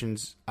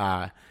 situations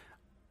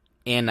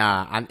in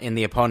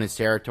the opponent's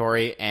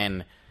territory,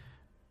 and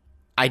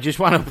I just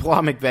want to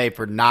applaud McVay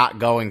for not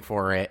going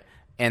for it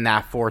in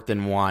that 4th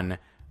and 1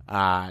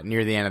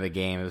 near the end of the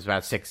game. It was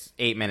about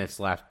 8 minutes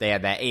left. They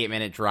had that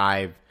 8-minute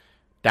drive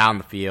down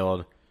the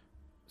field,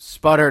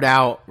 sputtered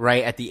out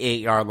right at the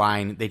 8-yard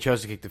line. They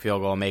chose to kick the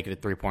field goal and make it a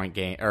 3-point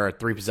game or a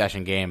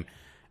 3-possession game.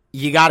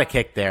 You got to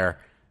kick there.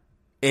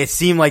 It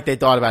seemed like they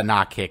thought about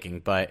not kicking,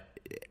 but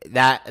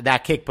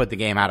that kick put the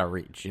game out of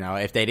reach.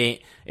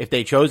 If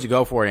they chose to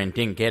go for it and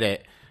didn't get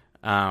it,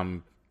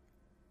 I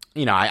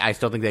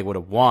still think they would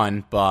have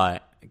won,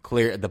 but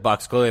the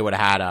Bucs clearly would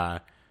have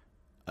had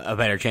a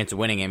better chance of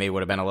winning, and maybe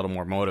would have been a little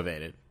more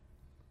motivated.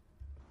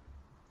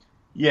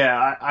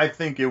 Yeah, I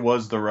think it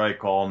was the right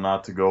call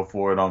not to go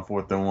for it on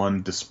 4th and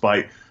 1,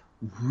 despite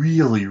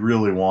really,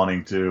 really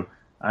wanting to.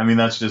 I mean,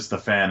 that's just the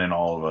fan in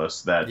all of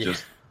us that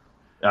just.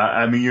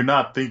 You're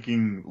not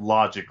thinking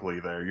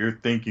logically there. You're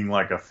thinking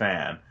like a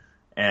fan.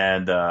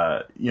 And,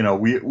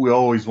 we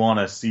always want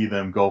to see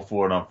them go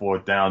for it on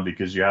 4th down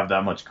because you have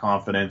that much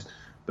confidence.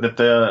 But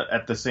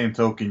at the same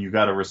token, you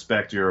got to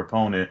respect your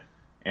opponent.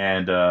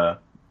 And,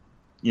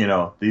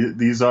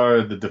 these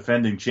are the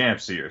defending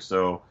champs here.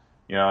 So,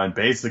 and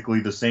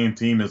basically the same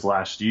team as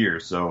last year.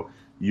 So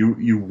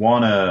you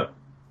want to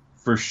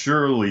for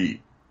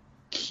surely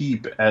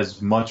keep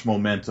as much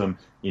momentum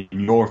in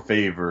your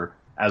favor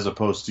as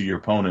opposed to your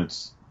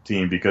opponent's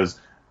team, because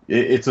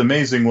it's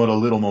amazing what a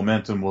little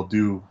momentum will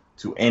do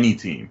to any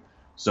team.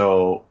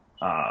 So,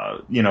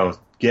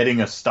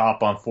 getting a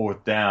stop on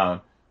 4th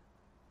down,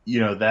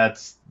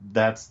 that's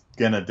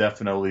going to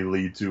definitely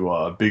lead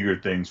to bigger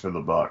things for the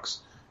Bucs.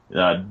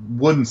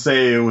 Wouldn't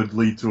say it would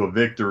lead to a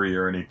victory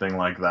or anything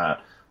like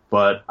that,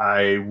 but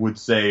I would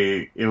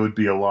say it'd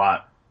be a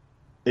lot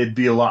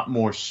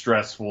more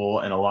stressful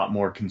and a lot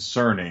more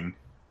concerning,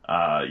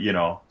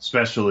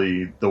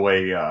 especially the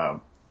way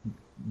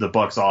the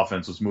Bucs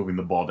offense was moving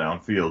the ball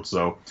downfield.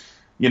 So,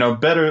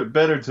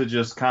 better to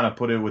just kind of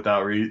put it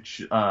without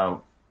reach,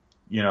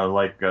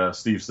 like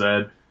Steve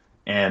said,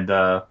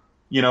 and,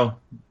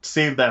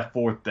 save that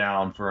 4th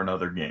down for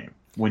another game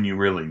when you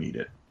really need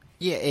it.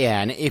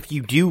 Yeah, and if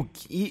you do,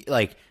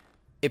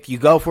 if you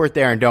go for it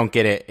there and don't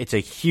get it, it's a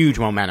huge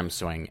momentum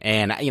swing.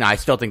 And, I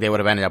still think they would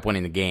have ended up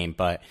winning the game,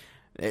 but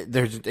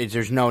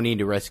there's no need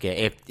to risk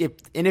it.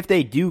 If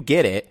they do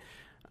get it,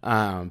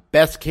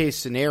 best case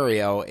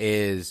scenario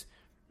is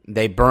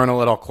they burn a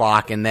little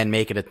clock and then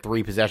make it a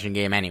 3-possession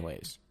game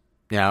anyways.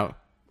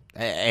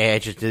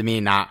 It's just, to me,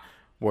 not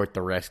worth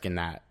the risk in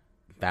that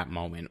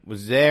moment.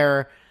 Was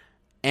there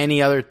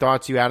any other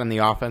thoughts you had on the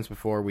offense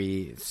before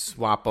we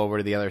swap over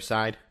to the other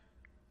side?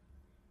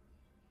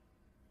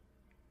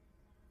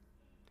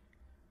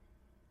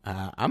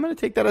 I'm going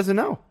to take that as a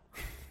no.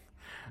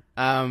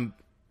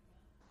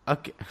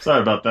 Okay.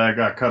 Sorry about that. I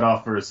got cut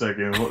off for a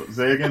second.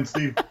 Say again,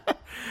 Steve.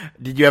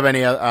 Did you have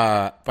any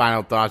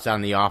final thoughts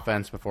on the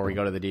offense before we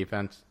go to the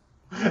defense?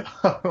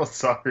 Oh,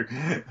 sorry.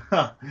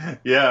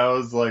 Yeah, I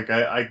was like,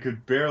 I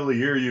could barely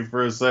hear you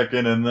for a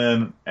second, and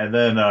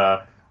then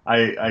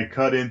I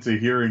cut into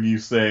hearing you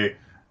say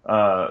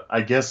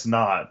I guess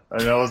not.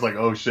 I was like,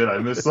 oh shit, I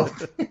missed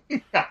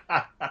something.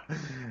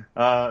 No,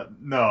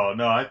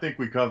 I think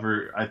we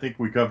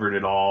covered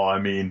it all. I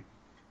mean,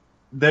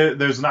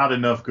 there's not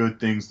enough good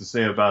things to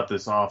say about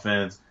this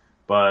offense,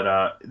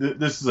 but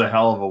this is a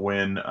hell of a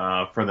win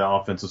for the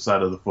offensive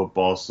side of the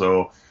football.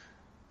 So,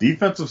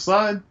 defensive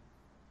side,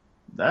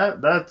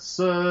 that's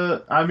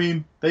I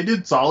mean, they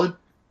did solid,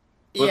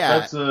 but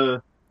Yeah.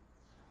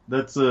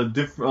 that's a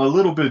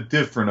little bit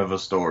different of a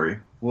story.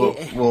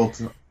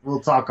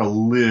 We'll talk a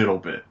little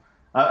bit.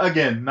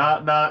 Again,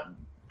 not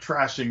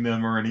trashing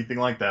them or anything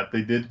like that.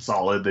 They did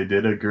solid. They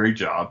did a great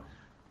job,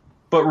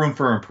 but room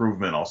for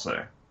improvement, I'll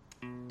say.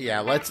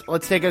 Yeah,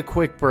 let's take a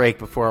quick break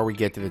before we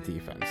get to the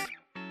defense.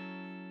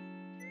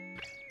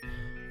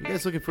 You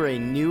guys looking for a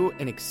new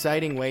and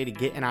exciting way to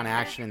get in on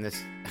action in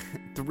this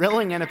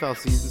thrilling NFL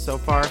season so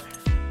far?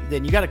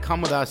 Then you got to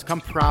come with us,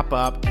 come prop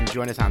up, and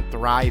join us on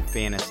Thrive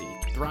Fantasy.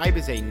 Thrive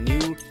is a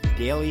new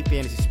daily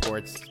fantasy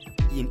sports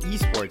and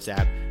esports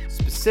app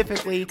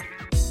specifically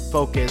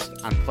focused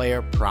on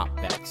player prop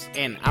bets.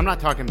 And I'm not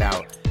talking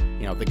about,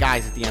 the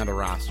guys at the end of the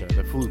roster,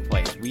 the fluke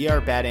plays. We are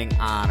betting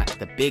on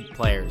the big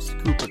players,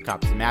 Cooper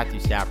Kupps, the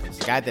Matthew Staffords,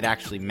 the guys that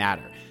actually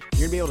matter.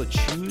 You're going to be able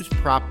to choose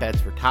prop bets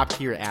for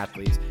top-tier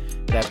athletes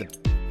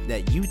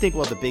that you think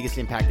will have the biggest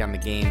impact on the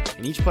game,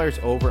 and each player's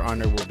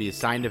over-under will be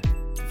assigned a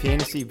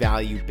fantasy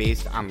value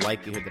based on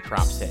likelihood the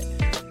props hit.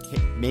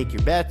 Make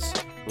your bets,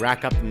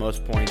 rack up the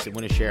most points, and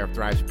win a share of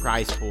Thrive's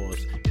prize pools,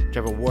 which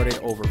have awarded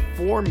over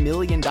 $4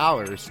 million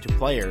to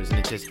players in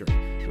its history.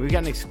 And we've got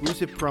an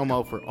exclusive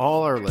promo for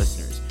all our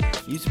listeners.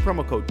 Use the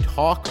promo code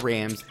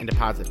TALKRAMS and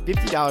deposit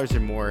 $50 or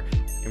more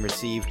and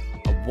receive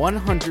a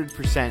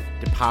 100%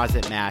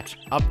 deposit match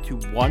up to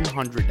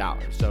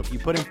 $100. So if you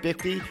put in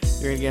 50, you're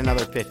going to get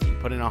another 50.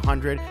 Put in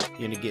 100, you're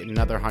going to get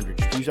another 100.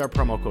 Just use our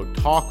promo code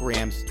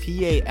TALKRAMS,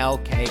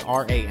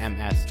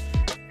 TALKRAMS.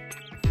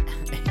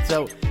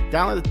 So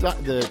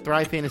download the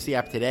Thrive Fantasy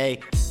app today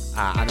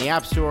on the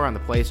App Store, on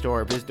the Play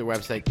Store, or visit their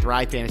website,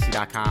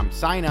 thrivefantasy.com.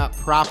 Sign up,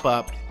 prop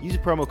up, use the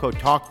promo code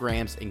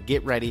TALKRAMS, and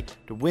get ready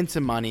to win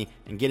some money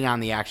and get in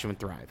on the action with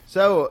Thrive.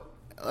 So,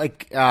 I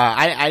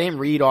didn't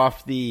read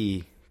off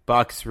the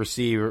Bucs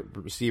receiver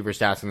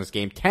stats in this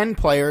game. 10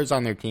 players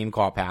on their team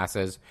caught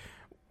passes,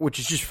 which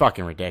is just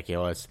fucking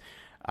ridiculous.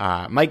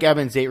 Mike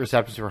Evans, 8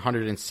 receptions for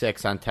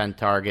 106 on 10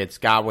 targets.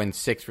 Godwin,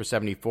 6 for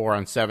 74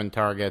 on 7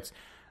 targets.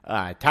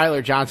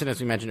 Tyler Johnson,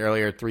 as we mentioned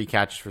earlier, 3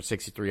 catches for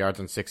 63 yards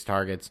on 6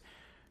 targets.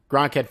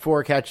 Gronk had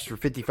 4 catches for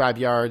 55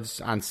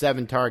 yards on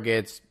 7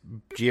 targets.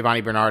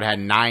 Giovanni Bernard had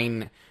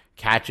 9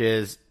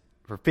 catches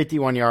for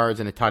 51 yards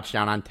and a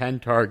touchdown on 10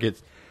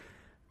 targets.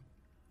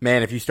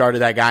 Man, if you started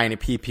that guy in a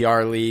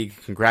PPR league,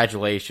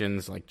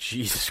 congratulations.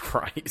 Jesus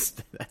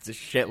Christ. That's a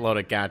shitload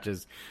of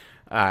catches.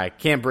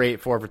 Cam Brate,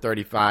 4 for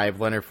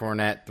 35. Leonard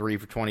Fournette, 3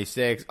 for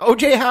 26.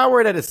 O.J.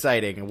 Howard had a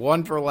sighting,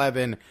 1 for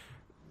 11.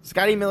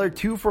 Scotty Miller,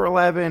 2 for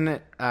 11.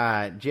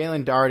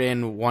 Jalen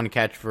Darden, 1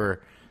 catch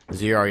for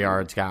 0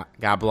 yards.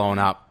 Got blown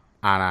up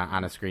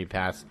on a screen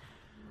pass.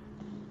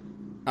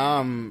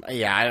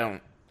 I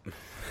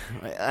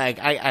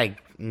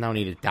no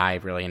need to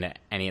dive really into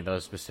any of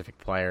those specific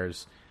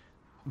players.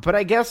 But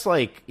I guess,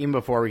 even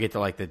before we get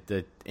to,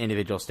 the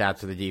individual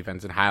stats of the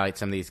defense and highlight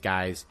some of these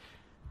guys,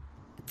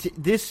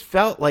 this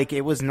felt like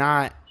it was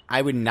not –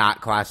 I would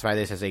not classify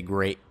this as a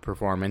great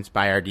performance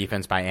by our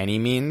defense by any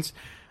means.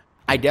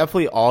 I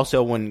definitely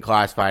also wouldn't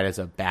classify it as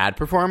a bad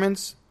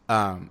performance.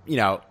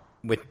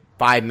 With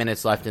 5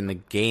 minutes left in the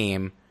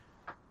game,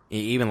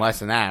 even less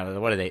than that.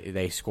 What did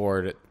they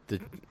scored the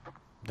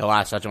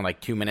last touchdown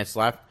 2 minutes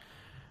left?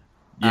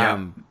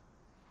 Yeah.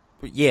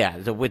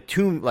 So with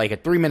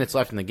 3 minutes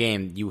left in the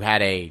game, you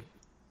had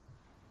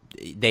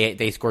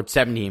they scored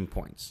 17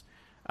 points.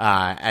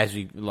 As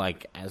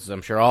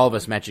I'm sure all of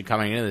us mentioned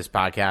coming into this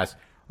podcast,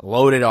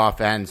 loaded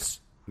offense,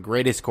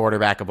 greatest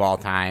quarterback of all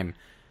time.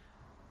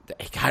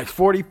 He got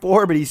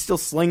 44, but he's still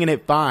slinging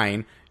it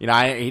fine. He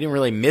didn't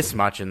really miss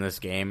much in this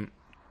game.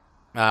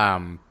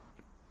 But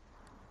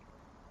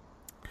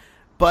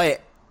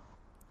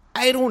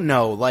I don't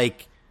know.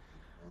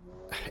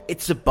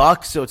 It's the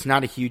Bucs, so it's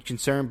not a huge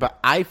concern. But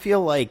I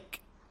feel like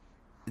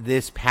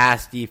this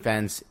pass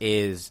defense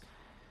they've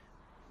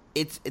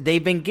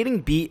been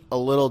getting beat a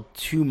little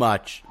too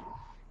much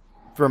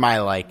for my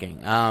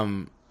liking.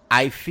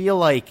 I feel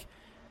like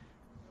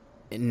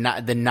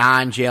the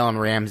non-Jalen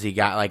Ramsey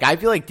guy, I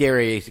feel like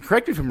Darius,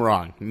 correct me if I'm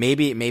wrong,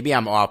 maybe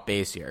I'm off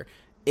base here.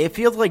 It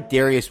feels like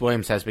Darius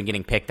Williams has been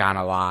getting picked on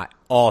a lot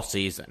all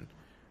season.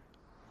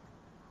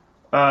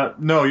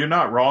 No, you're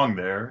not wrong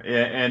there.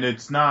 And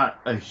it's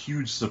not a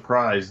huge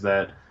surprise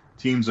that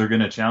teams are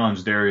going to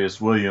challenge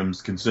Darius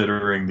Williams,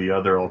 considering the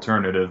other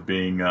alternative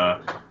being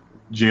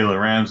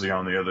Jalen Ramsey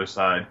on the other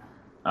side.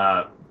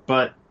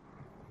 But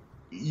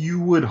you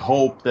would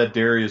hope that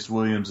Darius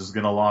Williams is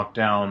going to lock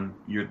down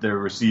their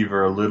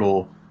receiver a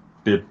little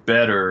bit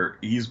better.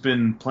 He's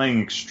been playing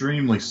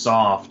extremely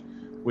soft,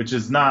 which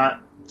is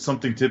not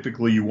something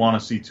typically you want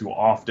to see too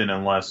often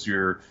unless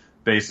you're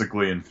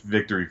basically in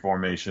victory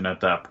formation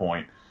at that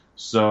point.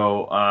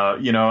 So,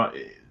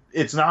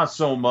 it's not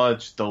so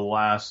much the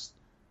last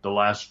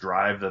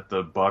drive that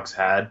the Bucks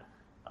had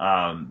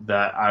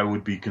that I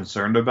would be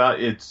concerned about.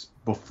 It's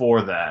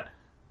before that,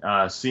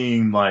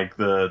 seeing like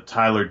the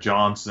Tyler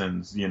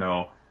Johnsons,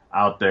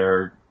 out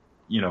there,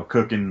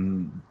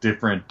 cooking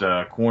different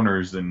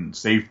corners and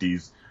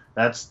safeties.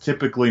 That's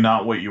typically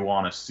not what you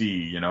want to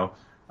see.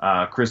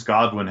 Chris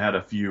Godwin had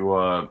a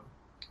few,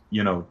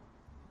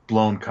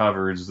 blown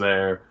covers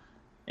there,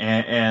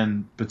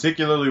 and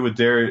particularly with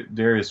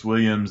Darius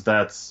Williams,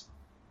 that's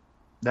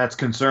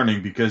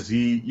concerning because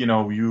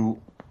you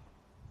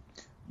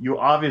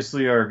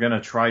obviously are going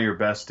to try your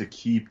best to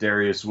keep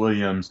Darius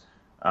Williams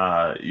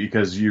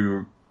because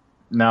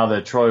now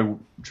that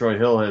Troy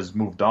Hill has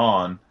moved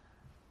on,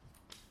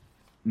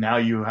 now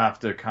you have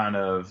to kind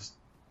of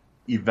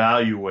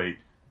evaluate,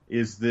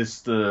 is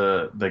this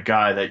the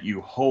guy that you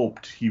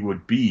hoped he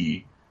would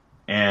be?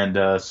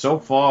 And so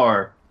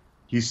far,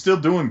 he's still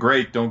doing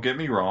great, don't get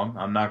me wrong.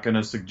 I'm not going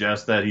to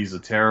suggest that he's a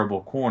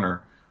terrible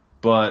corner,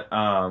 but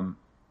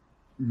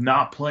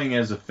not playing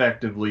as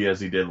effectively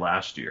as he did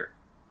last year.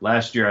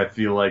 Last year, I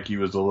feel like he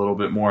was a little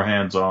bit more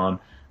hands-on,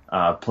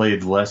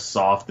 played less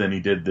soft than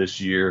he did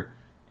this year.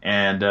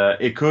 And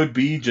it could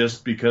be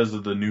just because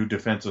of the new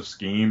defensive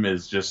scheme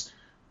is just,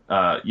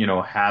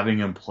 having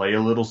him play a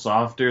little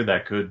softer.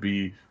 That could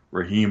be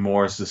Raheem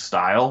Morris's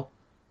style.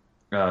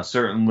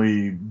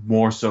 Certainly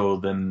more so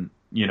than,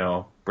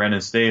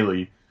 Brendan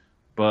Staley.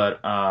 But,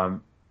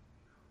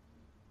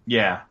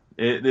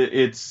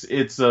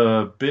 it's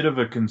a bit of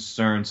a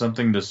concern,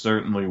 something to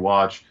certainly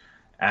watch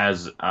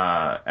as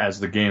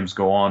the games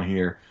go on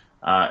here.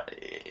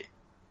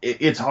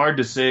 It's hard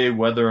to say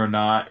whether or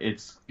not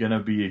it's going to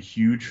be a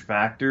huge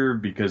factor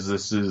because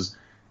this is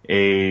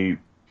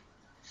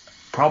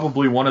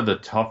probably one of the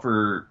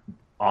tougher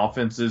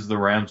offenses the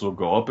Rams will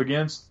go up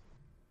against,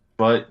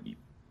 but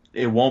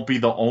it won't be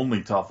the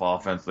only tough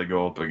offense they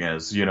go up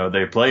against.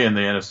 They play in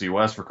the NFC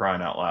West, for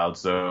crying out loud,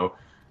 so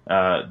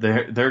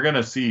they're going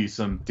to see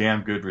some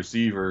damn good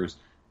receivers,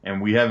 and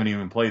we haven't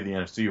even played the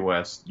NFC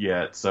West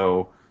yet,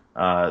 so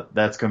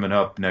that's coming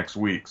up next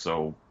week,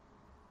 so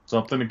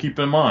something to keep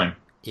in mind.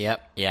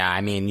 Yep. Yeah,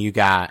 I mean, you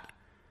got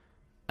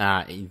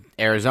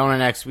Arizona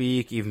next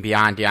week, even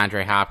beyond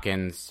DeAndre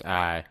Hopkins,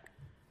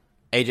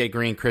 A.J.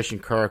 Green, Christian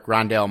Kirk,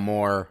 Rondale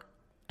Moore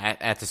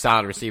at the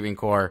solid receiving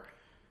core.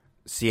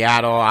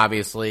 Seattle,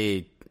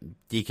 obviously,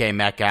 DK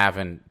Metcalf,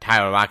 and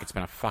Tyler Lockett's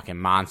been a fucking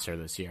monster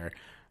this year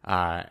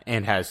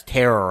and has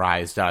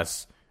terrorized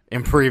us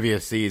in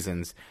previous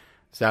seasons.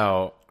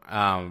 So,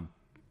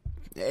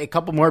 a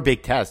couple more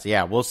big tests.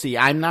 Yeah, we'll see.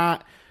 I'm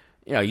not,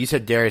 you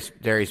said Darius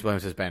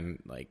Williams has been,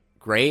 like,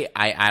 great.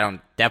 I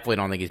definitely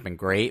don't think he's been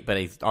great, but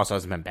he also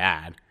hasn't been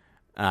bad.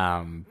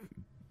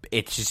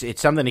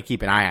 It's something to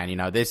keep an eye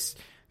on. This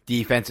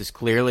defense is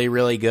clearly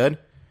really good.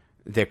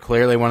 They're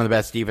clearly one of the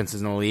best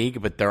defenses in the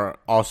league, but they're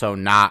also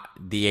not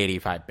the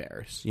 85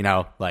 Bears.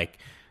 There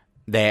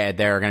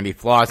are going to be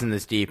flaws in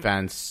this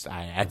defense.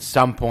 At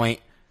some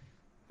point,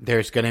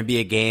 there's going to be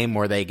a game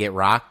where they get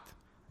rocked.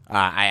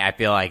 I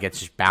feel like it's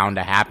just bound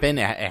to happen.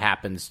 It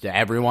happens to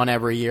everyone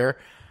every year.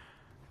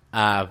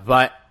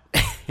 But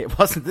it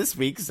wasn't this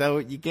week, so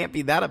you can't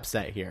be that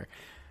upset here.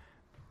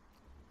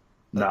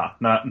 No,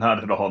 not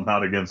at all.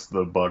 Not against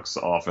the Bucks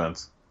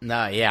offense.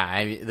 No, yeah.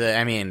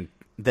 I mean,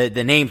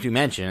 the names you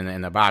mentioned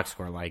in the box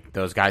score, like,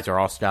 those guys are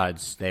all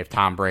studs. They have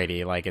Tom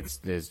Brady. Like, it's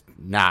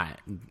not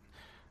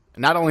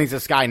only is the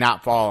sky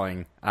not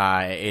falling,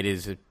 it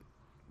is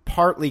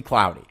partly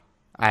cloudy,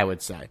 I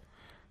would say.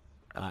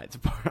 It's a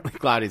partly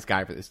cloudy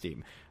sky for this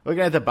team.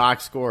 Looking at the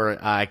box score,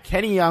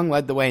 Kenny Young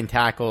led the way in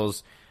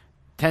tackles,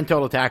 10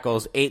 total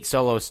tackles, 8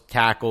 solo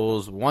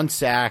tackles, 1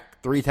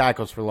 sack, 3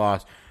 tackles for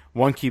loss,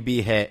 1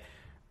 QB hit.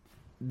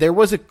 There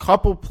was a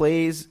couple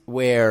plays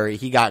where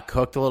he got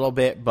cooked a little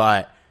bit,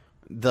 but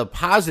the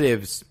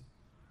positives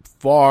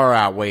far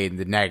outweighed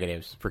the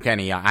negatives for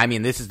Kenny Young. I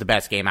mean, this is the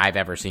best game I've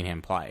ever seen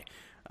him play.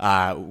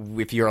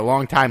 If you're a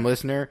longtime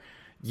listener,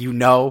 you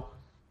know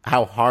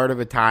how hard of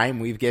a time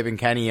we've given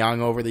Kenny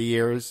Young over the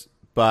years,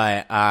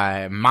 but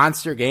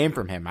monster game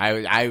from him.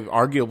 I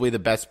arguably the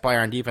best player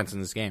on defense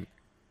in this game.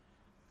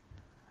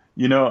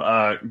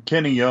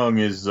 Kenny Young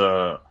is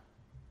a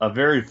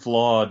very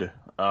flawed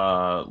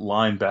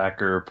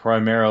linebacker,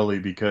 primarily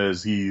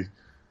because he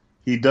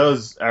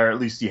does, or at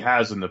least he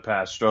has in the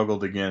past,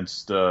 struggled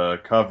against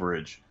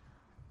coverage.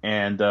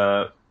 And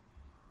that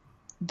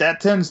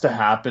tends to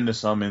happen to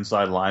some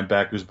inside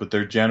linebackers, but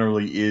there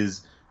generally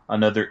is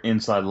another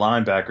inside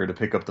linebacker to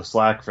pick up the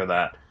slack for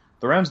that.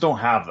 The Rams don't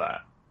have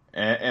that,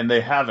 and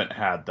they haven't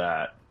had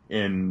that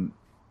in,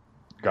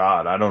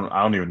 God, I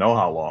don't even know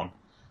how long.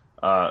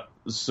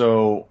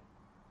 So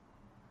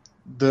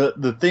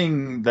the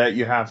thing that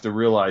you have to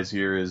realize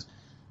here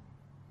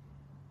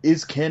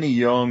is Kenny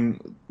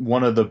Young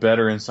one of the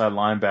better inside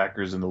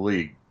linebackers in the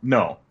league?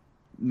 No,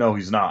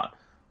 he's not.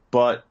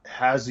 But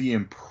has he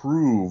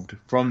improved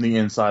from the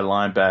inside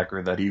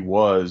linebacker that he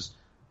was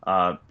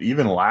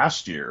even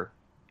last year?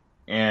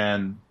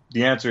 And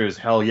the answer is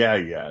hell yeah,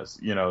 he has.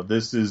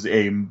 This is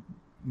a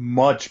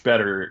much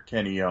better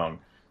Kenny Young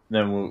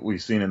than what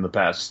we've seen in the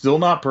past. Still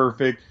not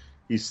perfect.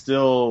 He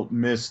still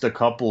missed a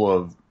couple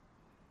of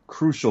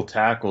crucial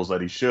tackles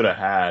that he should have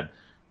had.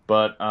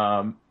 But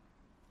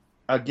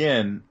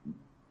again,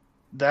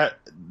 that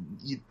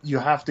you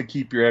have to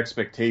keep your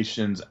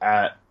expectations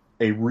at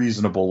a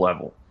reasonable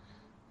level.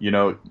 You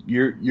know,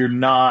 you're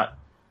not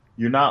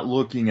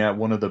looking at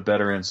one of the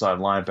better inside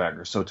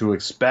linebackers. So to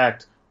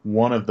expect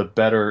one of the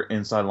better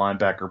inside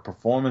linebacker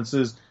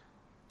performances,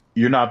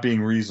 you're not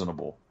being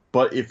reasonable.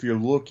 But if you're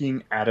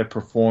looking at a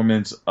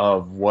performance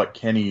of what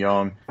Kenny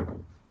Young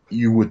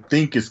you would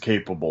think is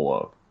capable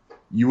of,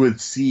 you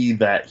would see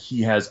that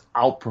he has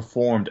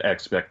outperformed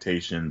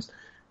expectations.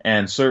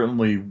 And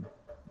certainly,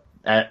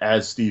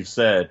 as Steve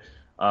said,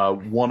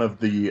 one of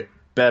the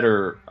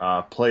better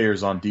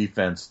players on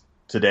defense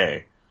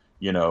today.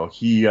 You know,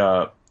 he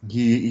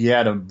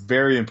had a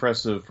very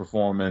impressive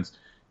performance,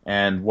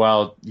 and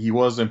while he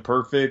wasn't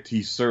perfect,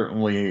 he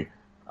certainly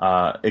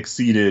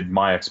exceeded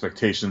my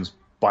expectations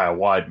by a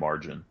wide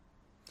margin.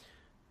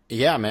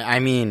 Yeah, man. I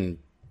mean,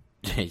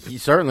 he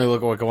certainly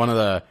looked like one of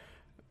the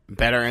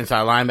better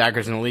inside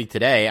linebackers in the league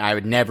today. I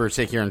would never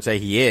sit here and say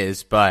he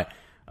is, but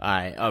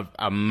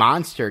a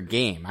monster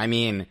game. I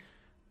mean,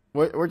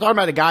 we're talking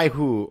about a guy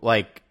who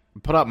like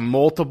put up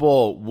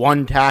multiple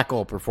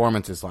one-tackle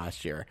performances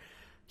last year.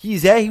 He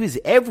was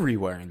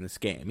everywhere in this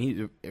game.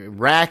 He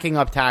racking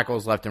up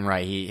tackles left and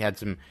right. He had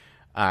he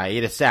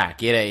had a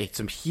sack. He had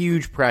some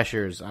huge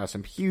pressures,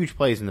 some huge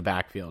plays in the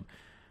backfield.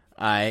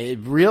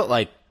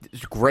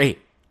 It's great.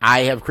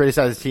 I have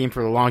criticized the team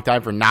for a long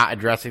time for not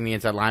addressing the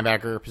inside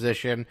linebacker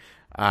position.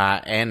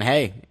 And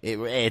hey,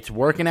 it's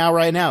working out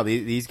right now.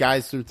 These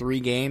guys through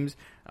 3 games.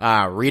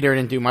 Reader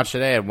didn't do much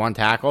today, had 1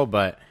 tackle,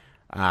 but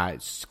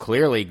it's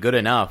clearly good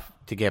enough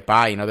to get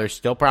by. You know, there's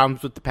still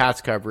problems with the pass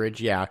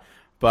coverage, yeah,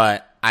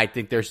 but I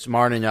think they're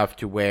smart enough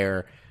to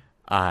where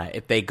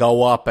if they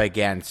go up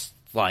against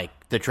like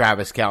the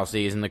Travis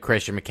Kelce's and the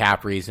Christian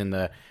McCaffrey's and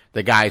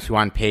the guys who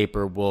on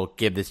paper will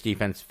give this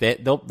defense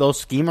fit, they'll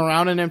scheme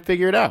around it and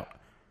figure it out.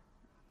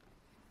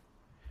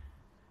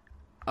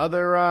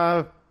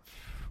 Other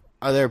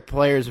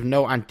players of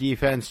note on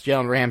defense,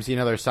 Jalen Ramsey,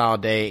 another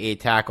solid day, 8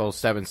 tackles,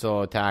 7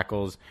 solo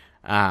tackles.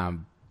 I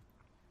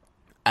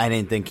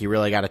didn't think he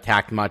really got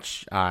attacked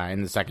much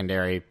in the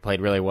secondary. Played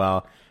really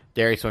well.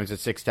 Darius Williams at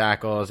 6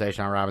 tackles.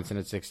 Ashawn Robinson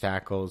at 6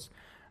 tackles.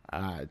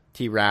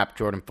 T-Rap,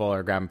 Jordan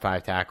Fuller grabbing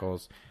 5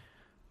 tackles.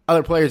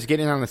 Other players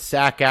getting on the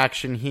sack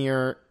action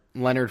here.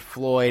 Leonard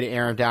Floyd,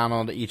 Aaron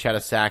Donald each had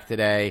a sack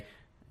today.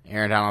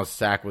 Aaron Donald's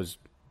sack was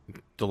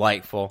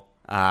delightful.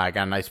 Got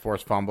a nice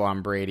forced fumble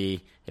on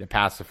Brady. Hit a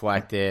pass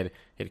deflected.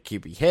 Hit a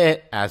QB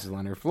hit, as did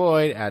Leonard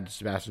Floyd, as did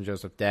Sebastian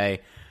Joseph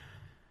Day.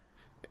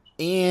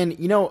 And,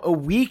 you know, a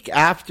week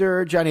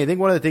after, Johnny, I think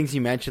one of the things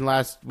you mentioned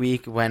last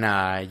week when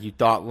you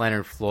thought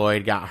Leonard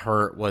Floyd got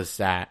hurt was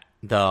that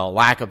the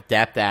lack of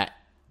depth at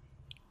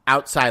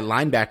outside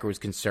linebacker was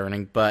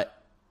concerning,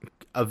 but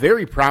a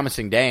very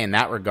promising day in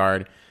that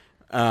regard.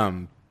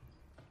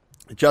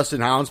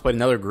 Justin Hollins played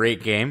another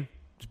great game.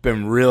 He's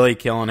been really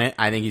killing it.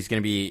 I think he's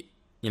going to be,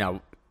 you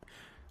know,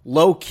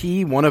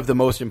 low-key, one of the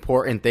most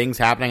important things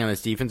happening on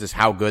this defense is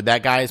how good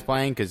that guy is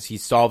playing because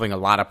he's solving a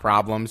lot of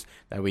problems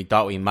that we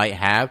thought we might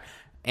have.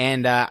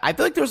 And I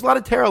feel like there was a lot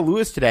of Terrell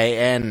Lewis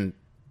today, and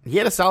he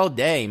had a solid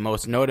day,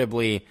 most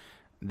notably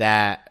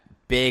that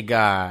big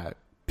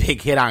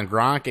hit on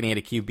Gronk, and he had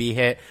a QB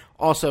hit.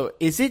 Also,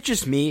 is it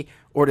just me,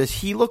 or does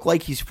he look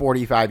like he's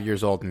 45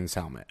 years old in his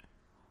helmet?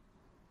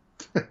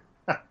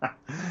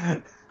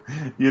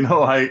 You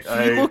know,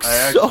 he looks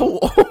so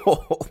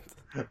old.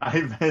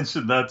 I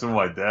mentioned that to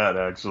my dad,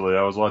 actually.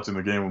 I was watching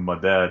the game with my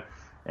dad,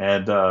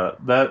 and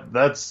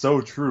that's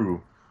so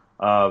true.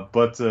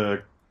 But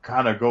to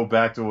kind of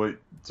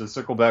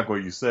circle back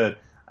what you said,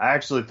 I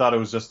actually thought it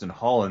was Justin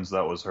Hollins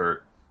that was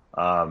hurt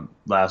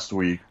last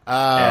week.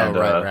 Oh, and,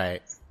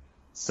 right.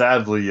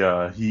 Sadly,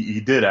 he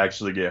did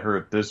actually get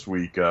hurt this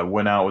week.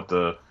 Went out with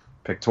the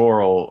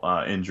pectoral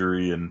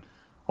injury, and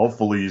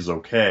hopefully he's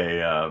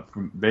okay.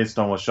 Based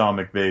on what Sean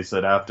McVay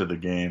said after the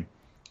game,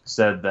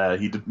 said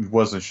that he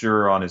wasn't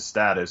sure on his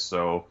status,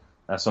 so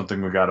that's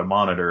something we got to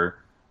monitor.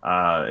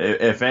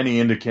 If any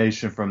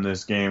indication from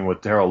this game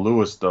with Terrell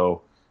Lewis,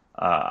 though,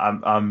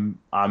 I'm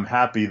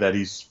happy that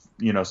he's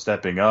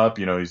stepping up.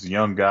 You know, he's a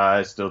young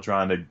guy, still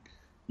trying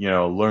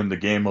to learn the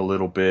game a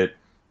little bit,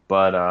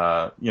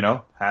 but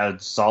had a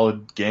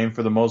solid game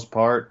for the most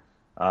part.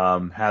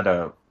 Had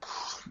a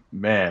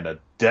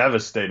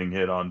devastating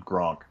hit on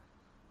Gronk.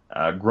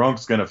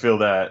 Gronk's going to feel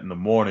that in the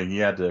morning. He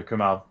had to come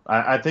out.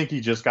 I think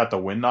he just got the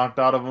wind knocked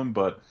out of him,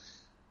 but,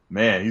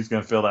 man, he's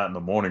going to feel that in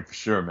the morning for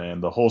sure, man.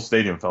 The whole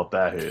stadium felt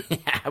that hit.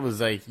 Yeah, it was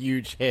a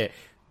huge hit.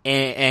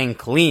 And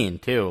clean,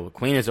 too.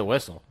 Clean as a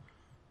whistle.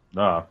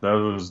 No, there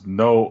was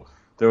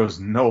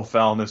no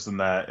foulness in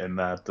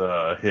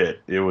that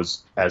hit. It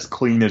was as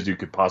clean as you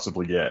could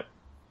possibly get.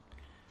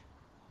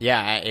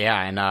 Yeah,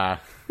 and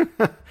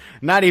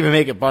not even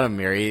making fun of him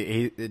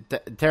here.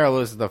 Terrell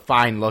Lewis is a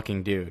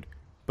fine-looking dude.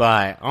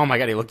 But, oh my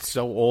God, he looked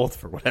so old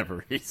for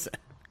whatever reason.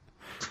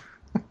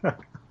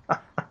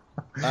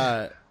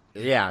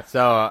 Yeah,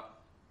 so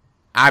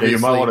Yeah, obviously,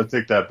 you might want to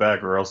take that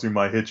back, or else he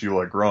might hit you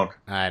like Gronk.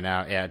 I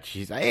know. Yeah,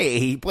 jeez. Hey,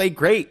 he played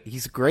great.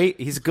 He's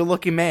great. He's a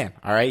good-looking man.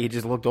 All right, he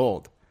just looked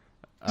old.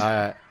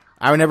 I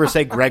would never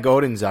say Greg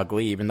Oden's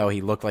ugly, even though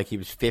he looked like he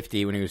was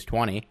 50 when he was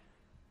 20.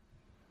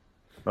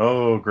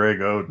 Oh, Greg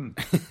Oden.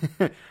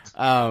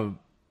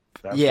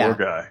 That Yeah. poor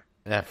guy.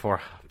 That poor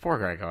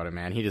Greg Oden,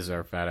 man. He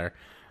deserved better.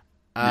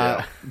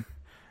 Yeah.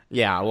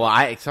 Yeah. Well,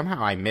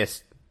 I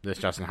missed this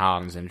Justin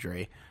Hollins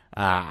injury.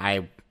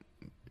 I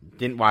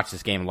didn't watch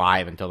this game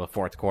live until the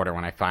fourth quarter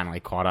when I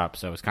finally caught up,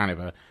 so it was kind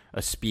of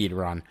a speed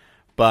run.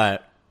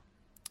 But,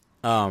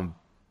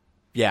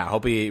 yeah,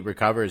 hope he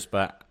recovers.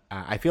 But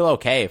I feel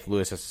okay if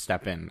Lewis has to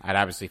step in. I'd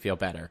obviously feel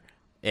better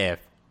if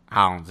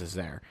Hollins is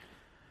there.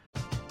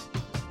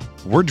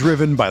 We're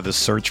driven by the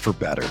search for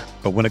better.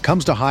 But when it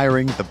comes to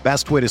hiring, the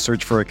best way to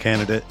search for a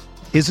candidate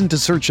isn't to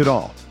search at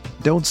all.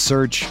 Don't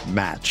search,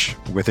 match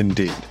with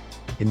Indeed.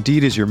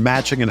 Indeed is your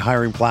matching and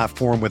hiring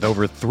platform with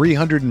over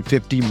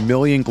 350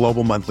 million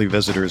global monthly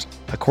visitors,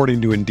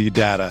 according to Indeed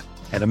data,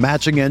 and a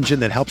matching engine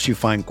that helps you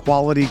find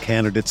quality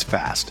candidates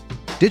fast.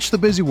 Ditch the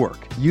busy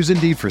work. Use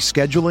Indeed for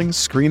scheduling,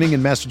 screening,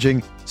 and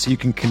messaging so you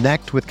can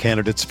connect with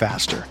candidates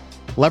faster.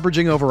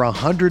 Leveraging over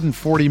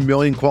 140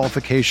 million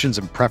qualifications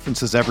and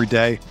preferences every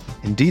day,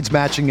 Indeed's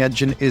matching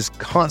engine is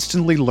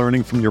constantly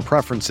learning from your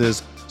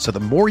preferences, so the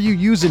more you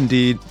use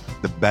Indeed,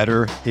 the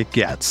better it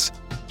gets.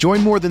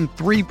 Join more than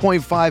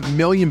 3.5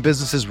 million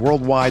businesses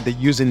worldwide that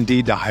use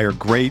Indeed to hire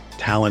great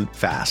talent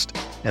fast.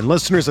 And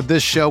listeners of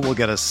this show will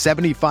get a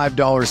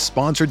 $75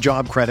 sponsored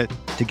job credit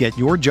to get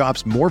your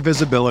jobs more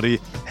visibility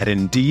at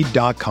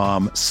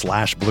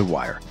Indeed.com/Blue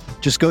Wire.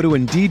 Just go to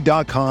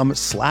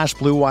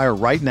Indeed.com/Blue Wire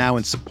right now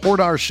and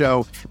support our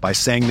show by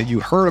saying that you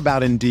heard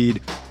about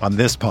Indeed on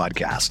this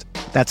podcast.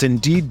 That's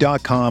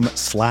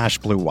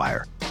Indeed.com/Blue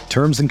Wire.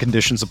 Terms and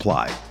conditions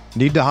apply.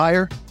 Need to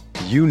hire?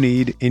 You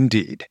need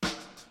Indeed.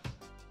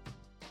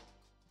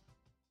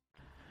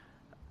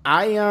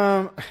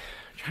 Trying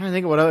to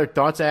think of what other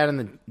thoughts I had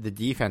on the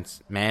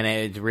defense. Man,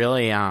 it's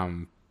really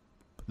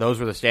those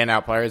were the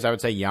standout players. I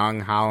would say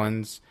Young,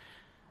 Hollins.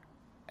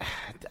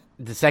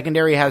 The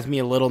secondary has me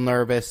a little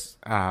nervous.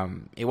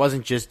 It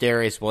wasn't just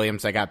Darius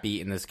Williams that got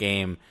beat in this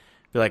game.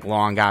 I feel like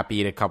Long got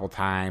beat a couple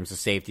times. The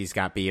safeties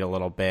got beat a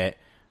little bit.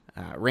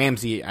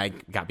 Ramsey, I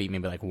got beat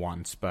maybe like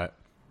once, but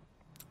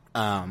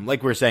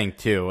like we were saying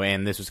too,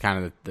 and this was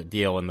kind of the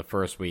deal in the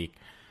first week.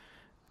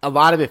 A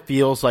lot of it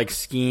feels like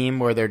scheme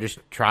where they're just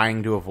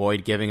trying to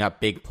avoid giving up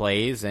big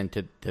plays, and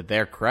to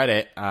their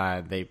credit,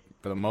 they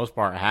for the most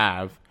part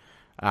have.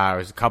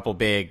 There's a couple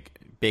big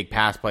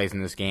pass plays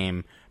in this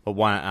game, but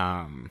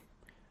one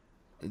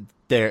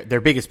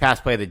their biggest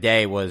pass play of the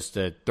day was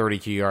the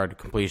 32-yard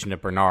completion to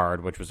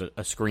Bernard, which was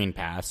a screen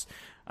pass.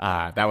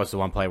 That was the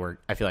one play where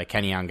I feel like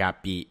Kenny Young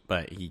got beat,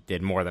 but he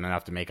did more than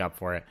enough to make up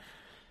for it.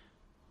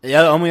 The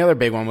only other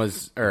big one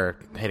was, or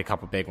hit a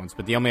couple big ones,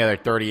 but the only other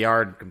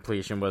 30-yard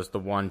completion was the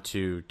one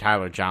to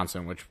Tyler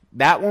Johnson, which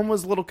that one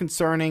was a little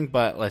concerning,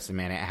 but listen,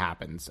 man, it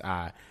happens.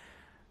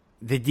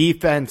 The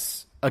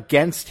defense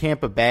against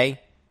Tampa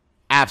Bay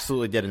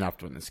absolutely did enough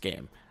to win this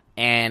game.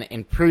 And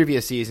in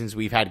previous seasons,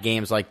 we've had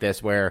games like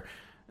this where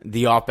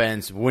the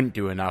offense wouldn't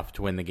do enough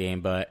to win the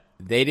game, but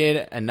they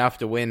did enough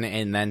to win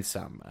and then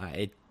some.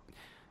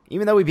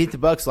 Even though we beat the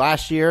Bucs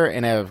last year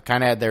and have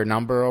kind of had their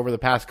number over the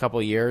past couple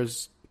of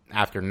years,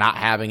 after not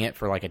having it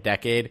for like a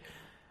decade, it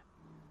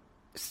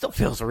still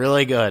feels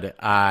really good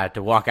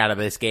to walk out of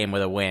this game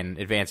with a win,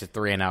 advance at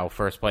 3-0,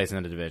 first place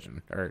in the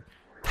division, or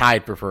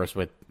tied for first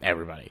with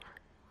everybody.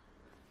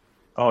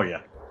 Oh,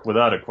 yeah,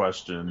 without a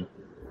question.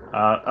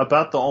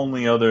 About the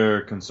only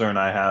other concern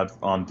I had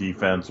on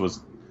defense was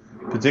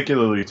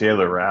particularly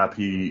Taylor Rapp.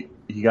 He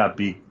got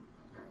beat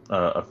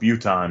a few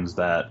times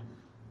that,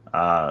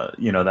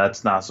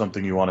 that's not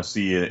something you want to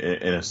see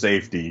in a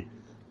safety.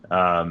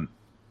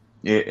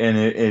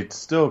 It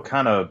still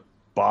kind of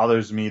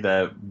bothers me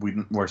that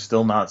we're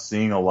still not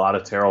seeing a lot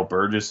of Terrell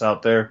Burgess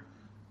out there.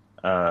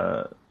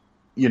 Not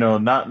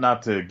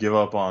to give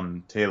up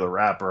on Taylor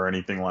Rapp or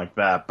anything like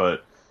that,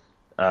 but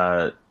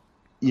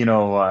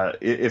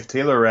if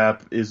Taylor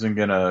Rapp isn't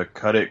gonna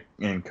cut it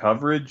in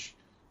coverage,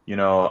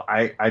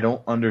 I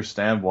don't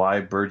understand why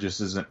Burgess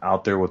isn't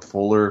out there with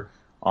Fuller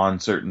on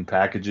certain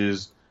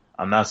packages.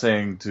 I'm not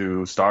saying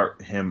to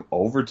start him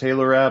over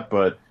Taylor Rapp,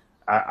 but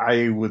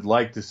I would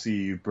like to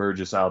see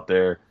Burgess out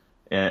there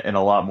in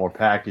a lot more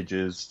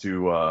packages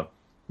to,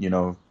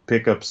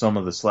 pick up some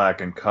of the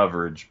slack in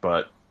coverage.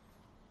 But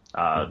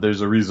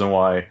there's a reason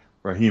why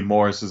Raheem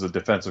Morris is a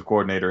defensive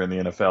coordinator in the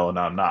NFL and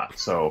I'm not.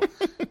 So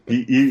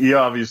he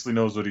obviously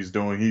knows what he's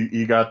doing.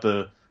 He got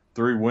the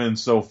 3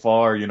 wins so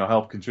far,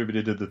 helped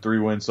contributed to the 3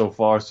 wins so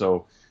far.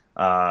 So,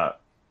 I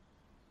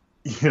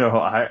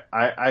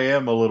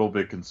am a little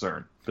bit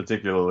concerned,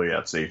 particularly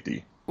at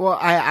safety. Well,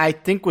 I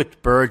think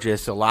with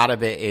Burgess, a lot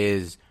of it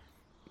is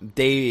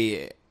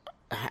maybe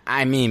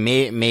I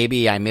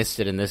missed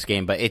it in this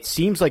game, but it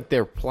seems like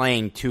they're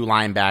playing 2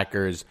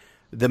 linebackers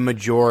the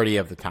majority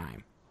of the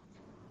time.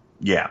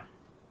 Yeah.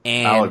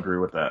 And I'll agree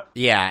with that.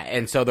 Yeah,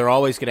 and so they're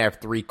always going to have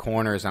 3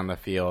 corners on the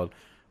field.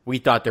 We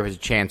thought there was a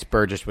chance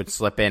Burgess would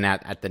slip in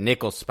at the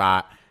nickel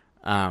spot,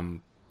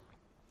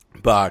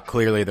 but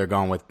clearly they're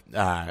going with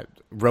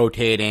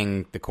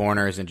rotating the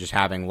corners and just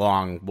having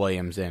Long,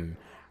 Williams, and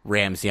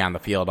Ramsey on the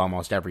field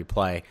almost every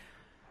play.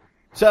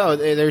 So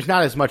there's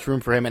not as much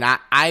room for him, and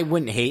I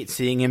wouldn't hate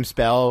seeing him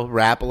spell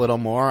Rapp a little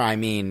more. I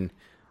mean,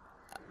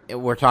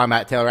 we're talking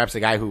about Taylor Rapp's the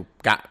guy who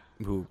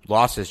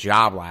lost his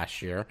job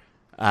last year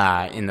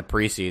in the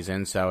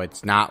preseason, so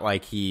it's not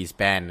like he's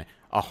been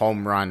a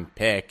home run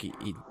pick.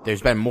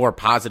 There's been more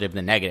positive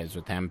than negatives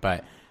with him,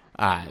 but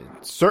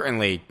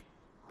certainly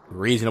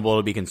reasonable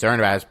to be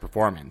concerned about his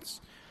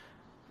performance.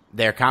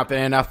 They're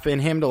confident enough in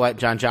him to let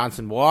John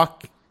Johnson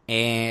walk,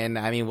 and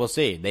I mean, we'll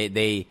see.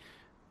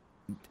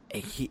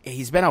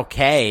 He's been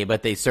okay,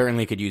 but they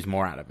certainly could use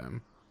more out of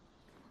him.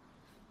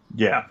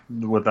 Yeah,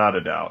 without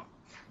a doubt.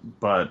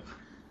 But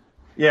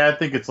yeah, I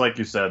think it's like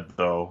you said,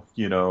 though.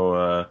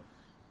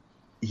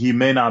 He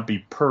may not be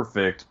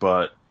perfect,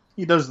 but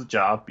he does the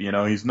job.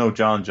 He's no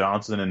John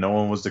Johnson, and no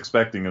one was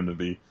expecting him to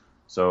be.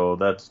 So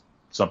that's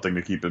something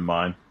to keep in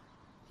mind.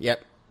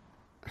 Yep.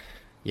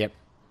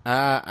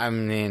 I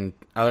mean,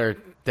 other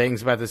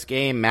things about this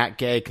game, Matt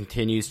Gay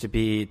continues to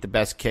be the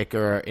best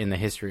kicker in the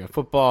history of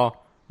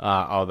football,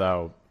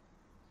 although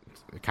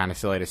it's kind of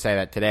silly to say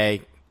that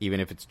today,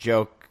 even if it's a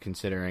joke,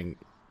 considering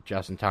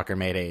Justin Tucker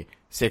made a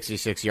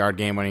 66-yard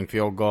game-winning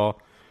field goal,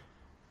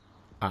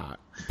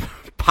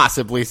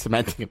 possibly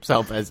cementing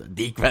himself as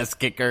the best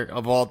kicker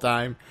of all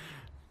time.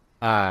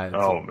 Man.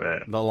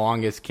 The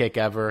longest kick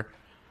ever.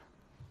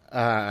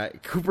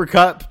 Cooper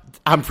Kupp,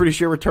 I'm pretty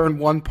sure returned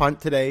 1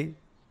 punt today,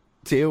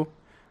 too.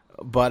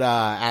 But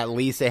at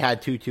least they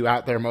had Tutu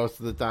out there most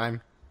of the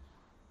time.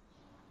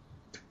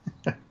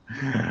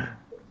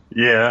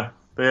 Yeah,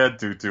 they had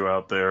Tutu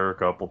out there a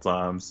couple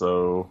times,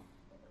 so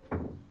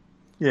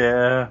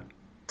yeah.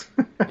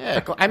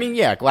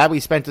 Glad we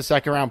spent a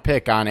second-round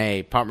pick on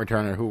a punt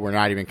returner who we're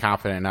not even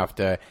confident enough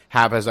to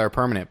have as our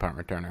permanent punt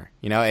returner.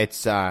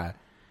 It's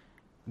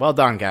well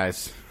done,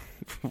 guys.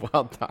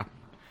 Well done.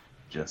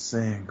 Just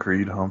saying,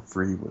 Creed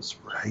Humphrey was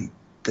right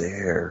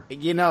there.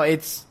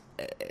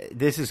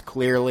 This is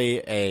clearly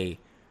a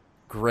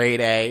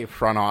grade A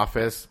front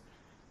office,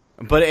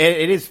 but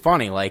it is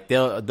funny. Like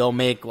they'll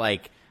make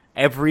like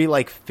every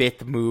like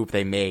fifth move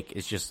they make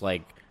is just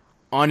like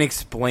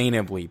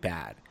unexplainably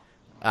bad.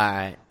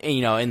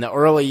 In the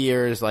early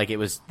years, like it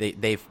was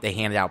they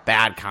handed out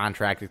bad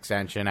contract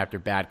extension after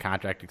bad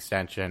contract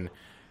extension.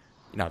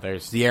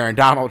 There's the Aaron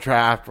Donald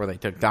draft where they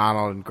took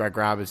Donald and Greg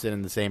Robinson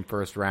in the same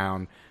first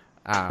round.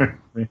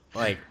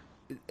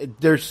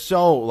 There's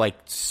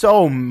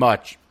so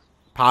much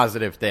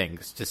positive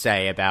things to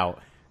say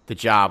about the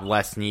job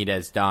Les Snead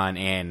has done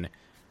in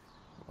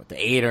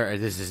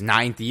this is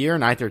ninth or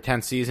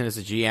 10th season as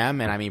a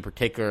GM, and I mean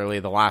particularly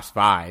the last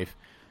 5.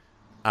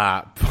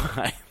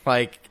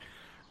 But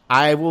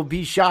I will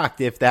be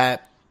shocked if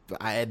that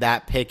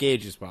pick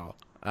ages well.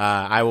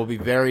 I will be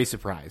very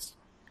surprised.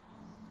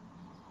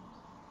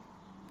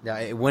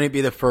 It wouldn't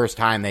be the first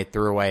time they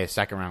threw away a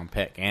second-round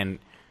pick, and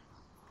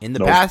in the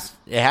past,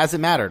 it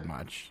hasn't mattered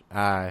much.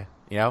 It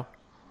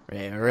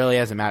really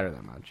hasn't mattered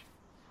that much.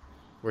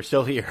 We're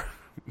still here.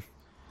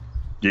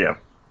 Yeah.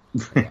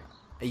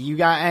 You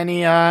got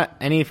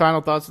any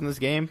final thoughts on this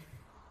game?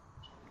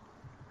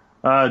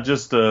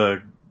 Just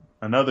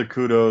another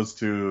kudos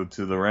to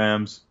the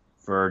Rams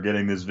for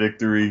getting this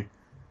victory.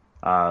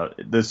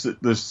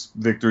 This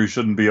victory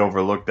shouldn't be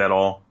overlooked at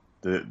all.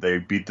 They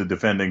beat the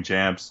defending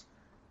champs,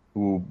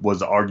 who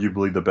was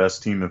arguably the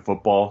best team in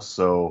football.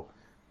 So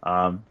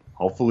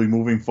hopefully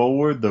moving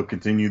forward, they'll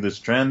continue this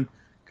trend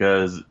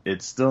because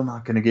it's still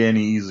not going to get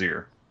any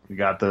easier. We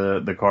got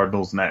the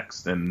Cardinals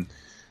next, and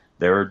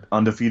they're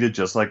undefeated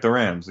just like the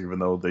Rams, even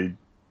though they,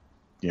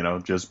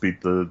 just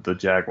beat the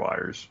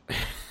Jaguars.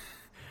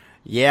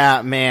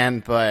 Yeah,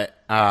 man, but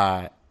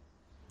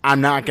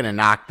I'm not going to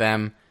knock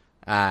them.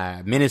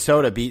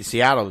 Minnesota beat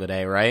Seattle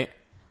today, right?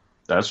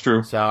 That's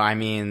true. So, I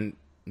mean,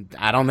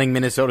 I don't think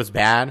Minnesota's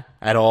bad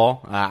at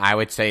all. I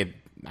would say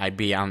I'd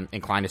be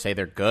inclined to say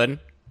they're good.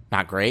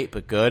 Not great,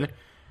 but good.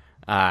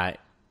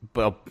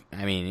 But,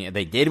 I mean,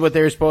 they did what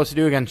they were supposed to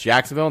do against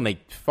Jacksonville, and they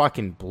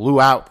fucking blew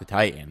out the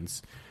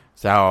Titans.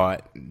 So,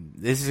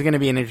 this is going to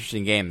be an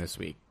interesting game this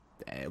week.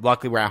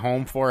 Luckily, we're at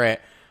home for it,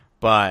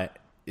 but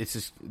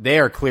they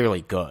are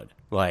clearly good.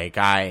 Like,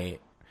 I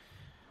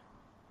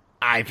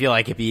feel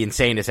like it'd be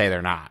insane to say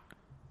they're not.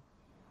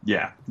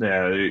 Yeah.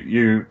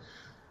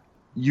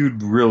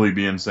 You'd really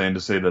be insane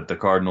to say that the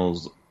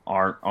Cardinals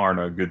aren't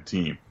a good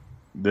team.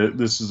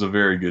 This is a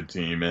very good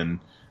team, and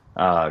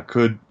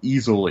could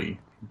easily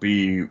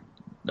be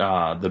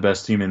the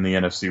best team in the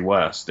NFC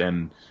West.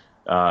 And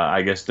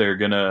I guess they're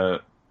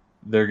gonna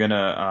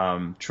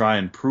try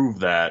and prove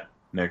that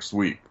next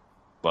week.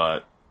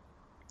 But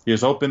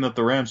here's hoping that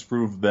the Rams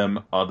prove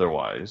them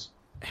otherwise.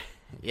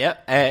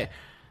 Yep.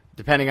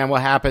 Depending on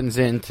what happens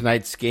in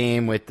tonight's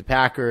game with the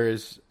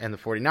Packers and the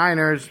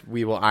 49ers,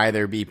 we will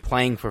either be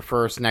playing for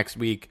first next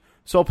week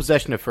sole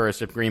possession of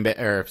first if Green Bay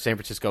or if San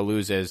Francisco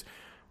loses,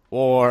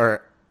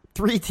 or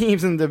 3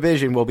 teams in the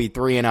division will be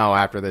 3-0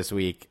 after this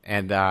week,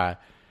 and at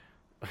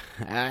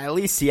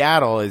least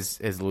Seattle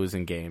is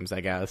losing games.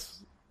 I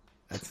guess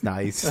that's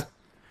nice.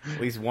 At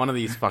least one of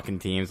these fucking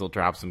teams will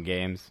drop some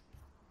games.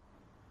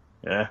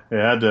 Yeah, it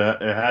had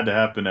to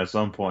happen at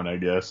some point, I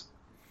guess.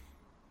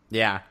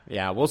 Yeah.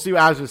 We'll see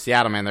what happens with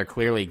Seattle, man. They're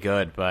clearly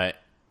good, but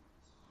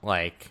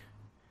like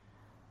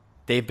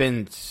they've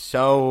been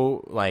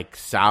so like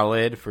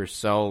solid for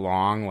so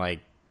long. Like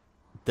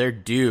they're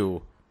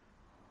due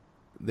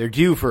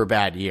for a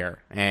bad year,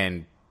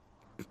 and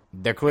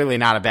they're clearly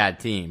not a bad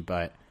team.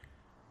 But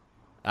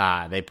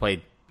they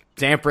played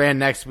San Fran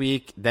next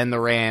week, then the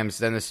Rams,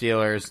 then the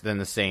Steelers, then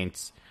the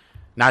Saints.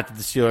 Not that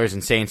the Steelers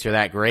and Saints are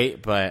that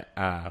great, but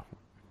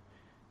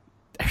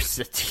there's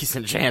a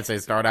decent chance they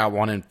start out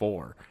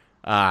 1-4,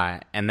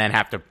 and then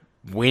have to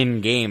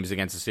win games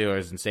against the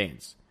Steelers and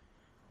Saints.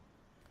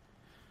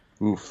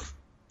 Oof,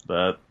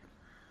 that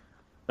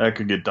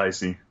could get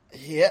dicey.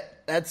 Yeah,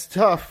 that's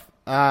tough.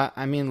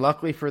 I mean,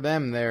 luckily for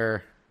them,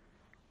 they're.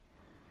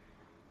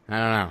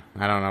 I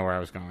don't know where I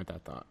was going with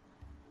that thought.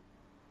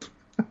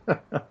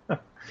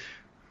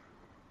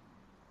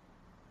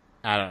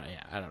 I don't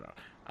know.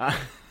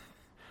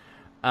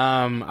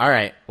 All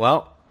right.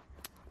 Well,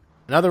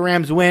 another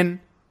Rams win.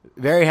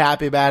 Very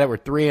happy about it. We're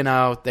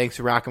 3-0. Thanks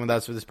for rocking with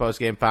us for this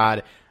post-game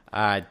pod.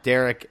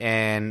 Derek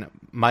and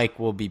Mike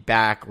will be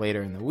back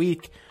later in the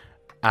week.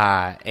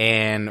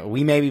 And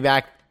we may be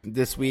back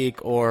this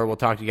week, or we'll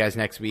talk to you guys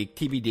next week.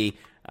 TBD.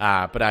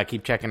 But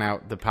keep checking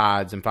out the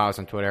pods and follow us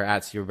on Twitter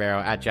at Steve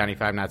Rivero, at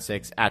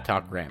Johnny506, at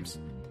Talk Rams.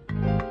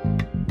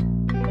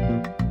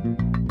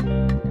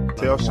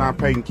 Tell Sean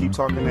Payton, keep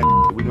talking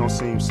that. We gonna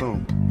see him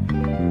soon.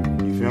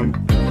 You feel me?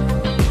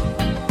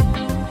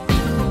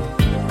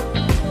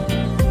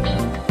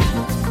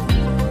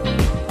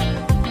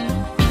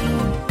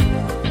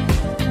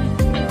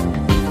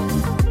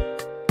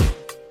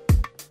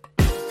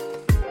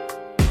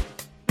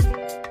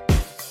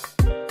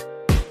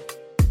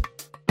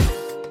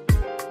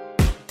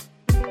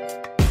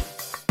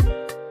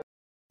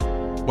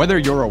 Whether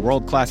you're a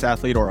world-class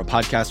athlete or a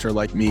podcaster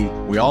like me,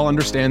 we all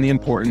understand the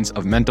importance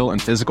of mental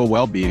and physical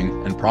well-being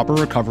and proper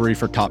recovery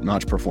for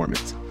top-notch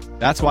performance.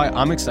 That's why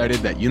I'm excited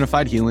that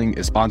Unified Healing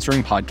is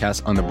sponsoring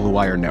podcasts on the Blue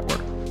Wire Network.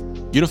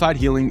 Unified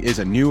Healing is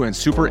a new and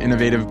super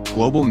innovative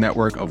global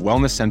network of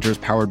wellness centers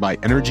powered by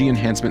Energy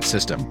Enhancement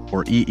System,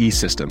 or EE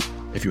System.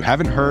 If you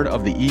haven't heard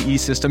of the EE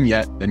System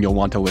yet, then you'll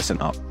want to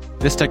listen up.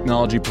 This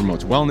technology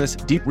promotes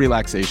wellness, deep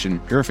relaxation,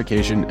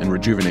 purification, and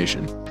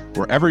rejuvenation.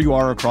 Wherever you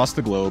are across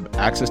the globe,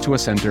 access to a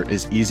center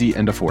is easy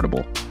and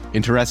affordable.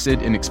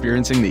 Interested in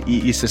experiencing the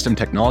EE System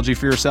technology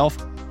for yourself?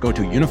 Go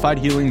to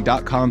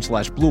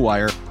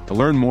unifiedhealing.com/bluewire to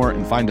learn more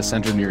and find a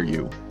center near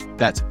you.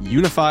 That's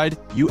unified,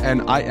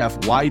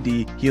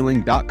 UNIFYD,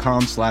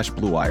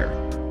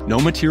 healing.com/bluewire. No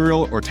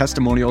material or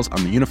testimonials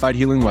on the Unified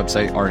Healing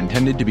website are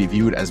intended to be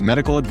viewed as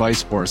medical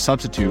advice or a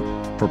substitute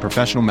for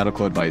professional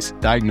medical advice,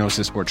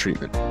 diagnosis, or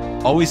treatment.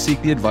 Always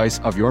seek the advice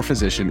of your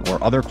physician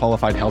or other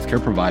qualified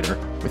healthcare provider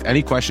with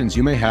any questions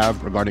you may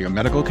have regarding a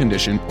medical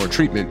condition or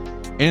treatment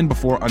and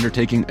before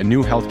undertaking a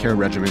new healthcare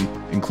regimen,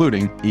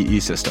 including EE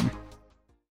System.